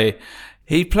 Fair play.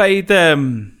 He played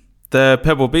the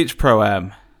Pebble Beach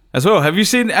Pro-Am as well. Have you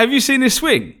seen his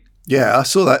swing? Yeah, I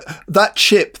saw that. That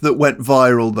chip that went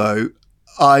viral, though,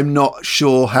 I'm not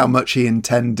sure how much he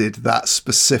intended that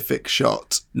specific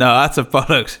shot. No, that's a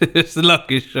bollocks. It's the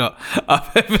luckiest shot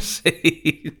I've ever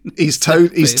seen. He's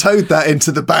towed that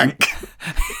into the bank.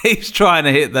 He's trying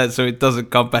to hit that so it doesn't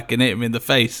come back and hit him in the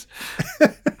face.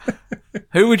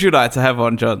 Who would you like to have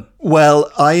on, John?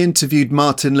 Well, I interviewed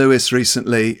Martin Lewis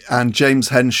recently, and James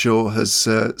Henshaw has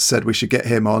said we should get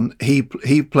him on. He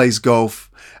plays golf,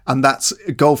 and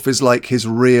golf is like his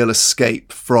real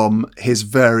escape from his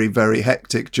very, very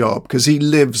hectic job, because he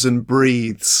lives and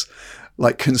breathes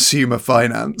like consumer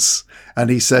finance. And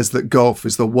he says that golf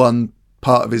is the one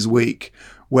part of his week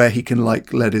where he can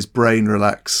like let his brain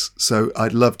relax. So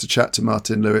I'd love to chat to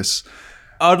Martin Lewis.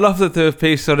 I'd love to do a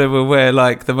piece on him where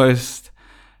like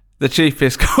the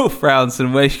cheapest golf rounds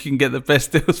and where you can get the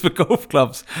best deals for golf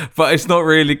clubs, but it's not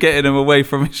really getting him away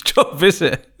from his job, is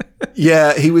it?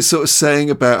 Yeah, he was sort of saying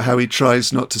about how he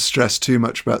tries not to stress too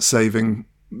much about saving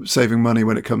money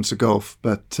when it comes to golf.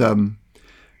 But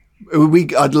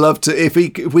I'd love to, if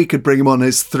we could bring him on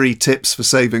his 3 tips for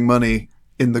saving money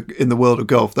in the world of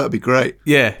golf, that'd be great.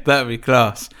 Yeah, that'd be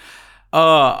class.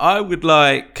 I would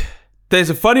like. There's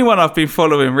a funny one I've been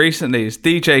following recently. It's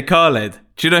DJ Khaled.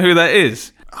 Do you know who that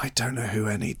is? I don't know who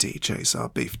any DJs are,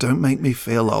 Beef. Don't make me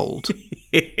feel old.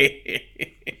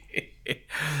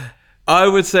 I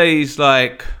would say he's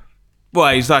like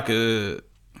a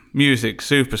music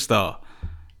superstar.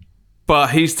 But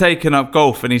he's taken up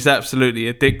golf and he's absolutely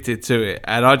addicted to it.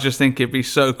 And I just think it'd be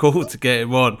so cool to get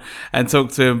him on and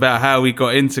talk to him about how he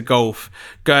got into golf,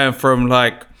 going from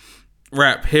like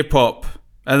rap, hip hop,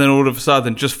 and then all of a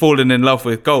sudden just falling in love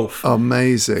with golf.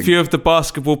 Amazing. A few of the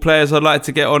basketball players I'd like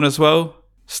to get on as well.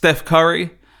 Steph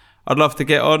Curry, I'd love to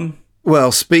get on.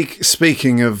 Well,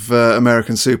 speaking of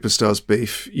American superstars,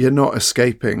 Beef, you're not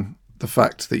escaping the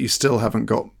fact that you still haven't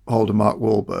got hold of Mark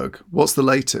Wahlberg. What's the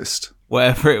latest?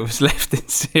 Whatever it was left in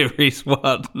Series 1.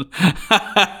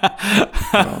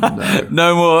 Oh,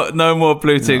 no. No more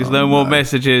blue ticks, no more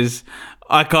messages.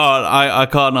 I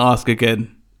can't ask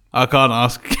again. I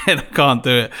can't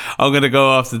do it. I'm going to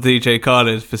go after DJ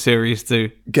Khaled for Series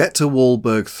 2. Get to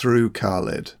Wahlberg through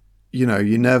Khaled. You know,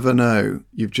 you never know.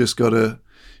 You've just got to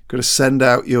send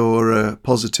out your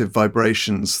positive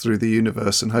vibrations through the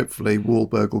universe, and hopefully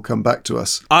Wahlberg will come back to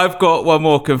us. I've got one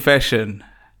more confession,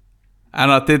 and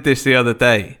I did this the other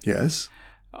day. Yes?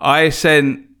 I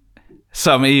sent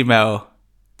some email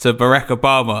to Barack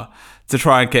Obama to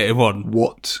try and get him on.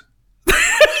 What?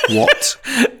 What?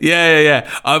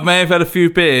 Yeah. I may have had a few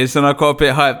beers and I got a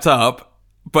bit hyped up,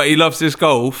 but he loves his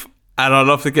golf and I'd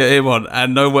love to get him on.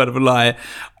 And no word of a lie,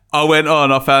 I went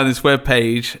on, I found his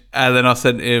webpage, and then I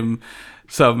sent him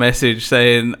some message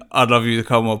saying, I'd love you to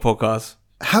come on podcast.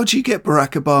 How do you get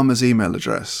Barack Obama's email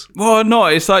address? Well, no,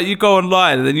 it's like you go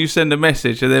online and then you send a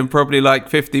message and then probably like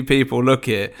 50 people look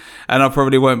at it, and I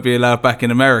probably won't be allowed back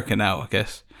in America now, I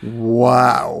guess.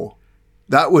 Wow.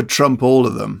 That would trump all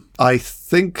of them. I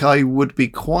think I would be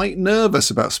quite nervous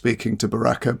about speaking to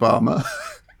Barack Obama.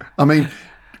 I mean,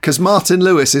 because Martin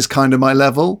Lewis is kind of my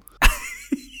level.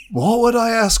 What would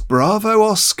I ask Bravo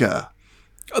Oscar?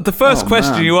 The first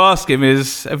question you ask him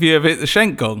is, have you ever hit the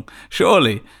shank gong?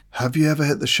 Surely. Have you ever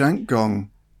hit the shank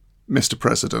gong, Mr.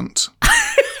 President?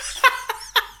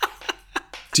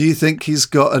 Do you think he's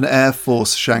got an Air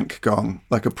Force shank gong,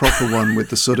 like a proper one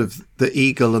with the sort of the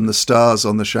eagle and the stars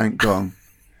on the shank gong?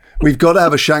 We've got to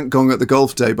have a shank gong at the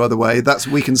golf day, by the way.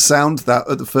 We can sound that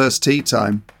at the first tee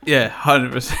time. Yeah,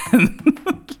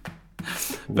 100%.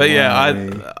 But yeah,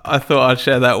 I thought I'd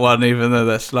share that one, even though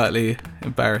that's slightly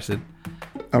embarrassing.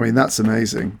 I mean, that's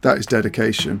amazing. That is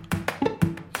dedication.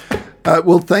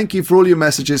 Well, thank you for all your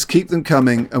messages. Keep them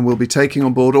coming, and we'll be taking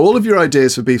on board all of your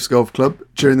ideas for Beef's Golf Club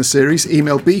during the series.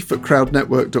 Email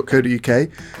beef@crowdnetwork.co.uk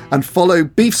and follow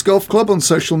Beef's Golf Club on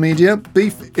social media.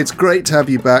 Beef, it's great to have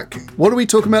you back. What are we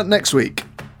talking about next week?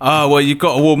 Well, you've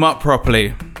got to warm up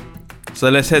properly. So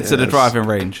let's head to the driving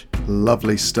range.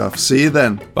 Lovely stuff. See you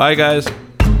then. Bye, guys.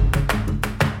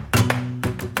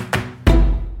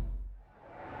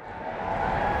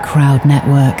 Crowd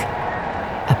Network,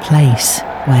 a place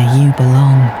where you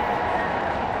belong.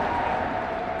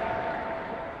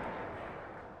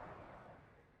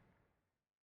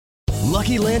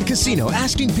 Lucky Land Casino,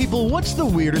 asking people, what's the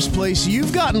weirdest place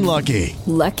you've gotten lucky?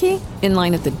 Lucky? In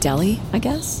line at the deli, I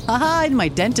guess? Aha, in my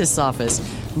dentist's office.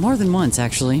 More than once,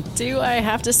 actually. Do I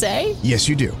have to say? Yes,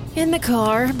 you do. In the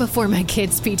car before my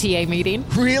kids' PTA meeting.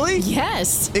 Really?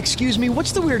 Yes. Excuse me,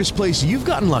 what's the weirdest place you've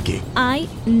gotten lucky? I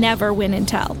never win and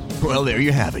tell. Well, there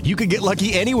you have it. You can get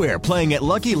lucky anywhere, playing at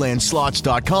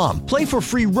LuckyLandSlots.com. Play for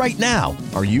free right now.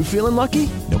 Are you feeling lucky?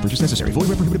 No purchase necessary. Void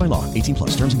where prohibited by law.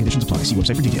 18+. Terms and conditions apply. See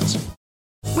website for details.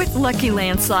 With Lucky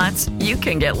Land Slots, you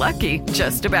can get lucky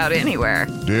just about anywhere.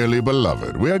 Dearly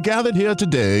beloved, we are gathered here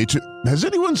today to... Has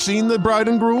anyone seen the bride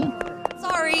and groom?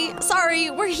 Sorry,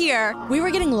 we're here. We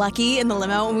were getting lucky in the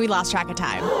limo and we lost track of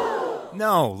time.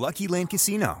 No, Lucky Land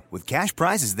Casino, with cash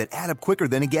prizes that add up quicker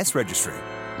than a guest registry.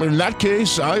 In that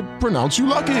case, I pronounce you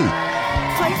lucky.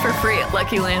 Play for free at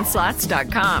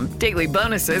LuckyLandSlots.com. Daily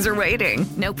bonuses are waiting.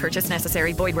 No purchase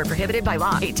necessary. Void where prohibited by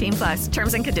law. 18+.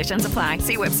 Terms and conditions apply.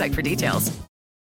 See website for details.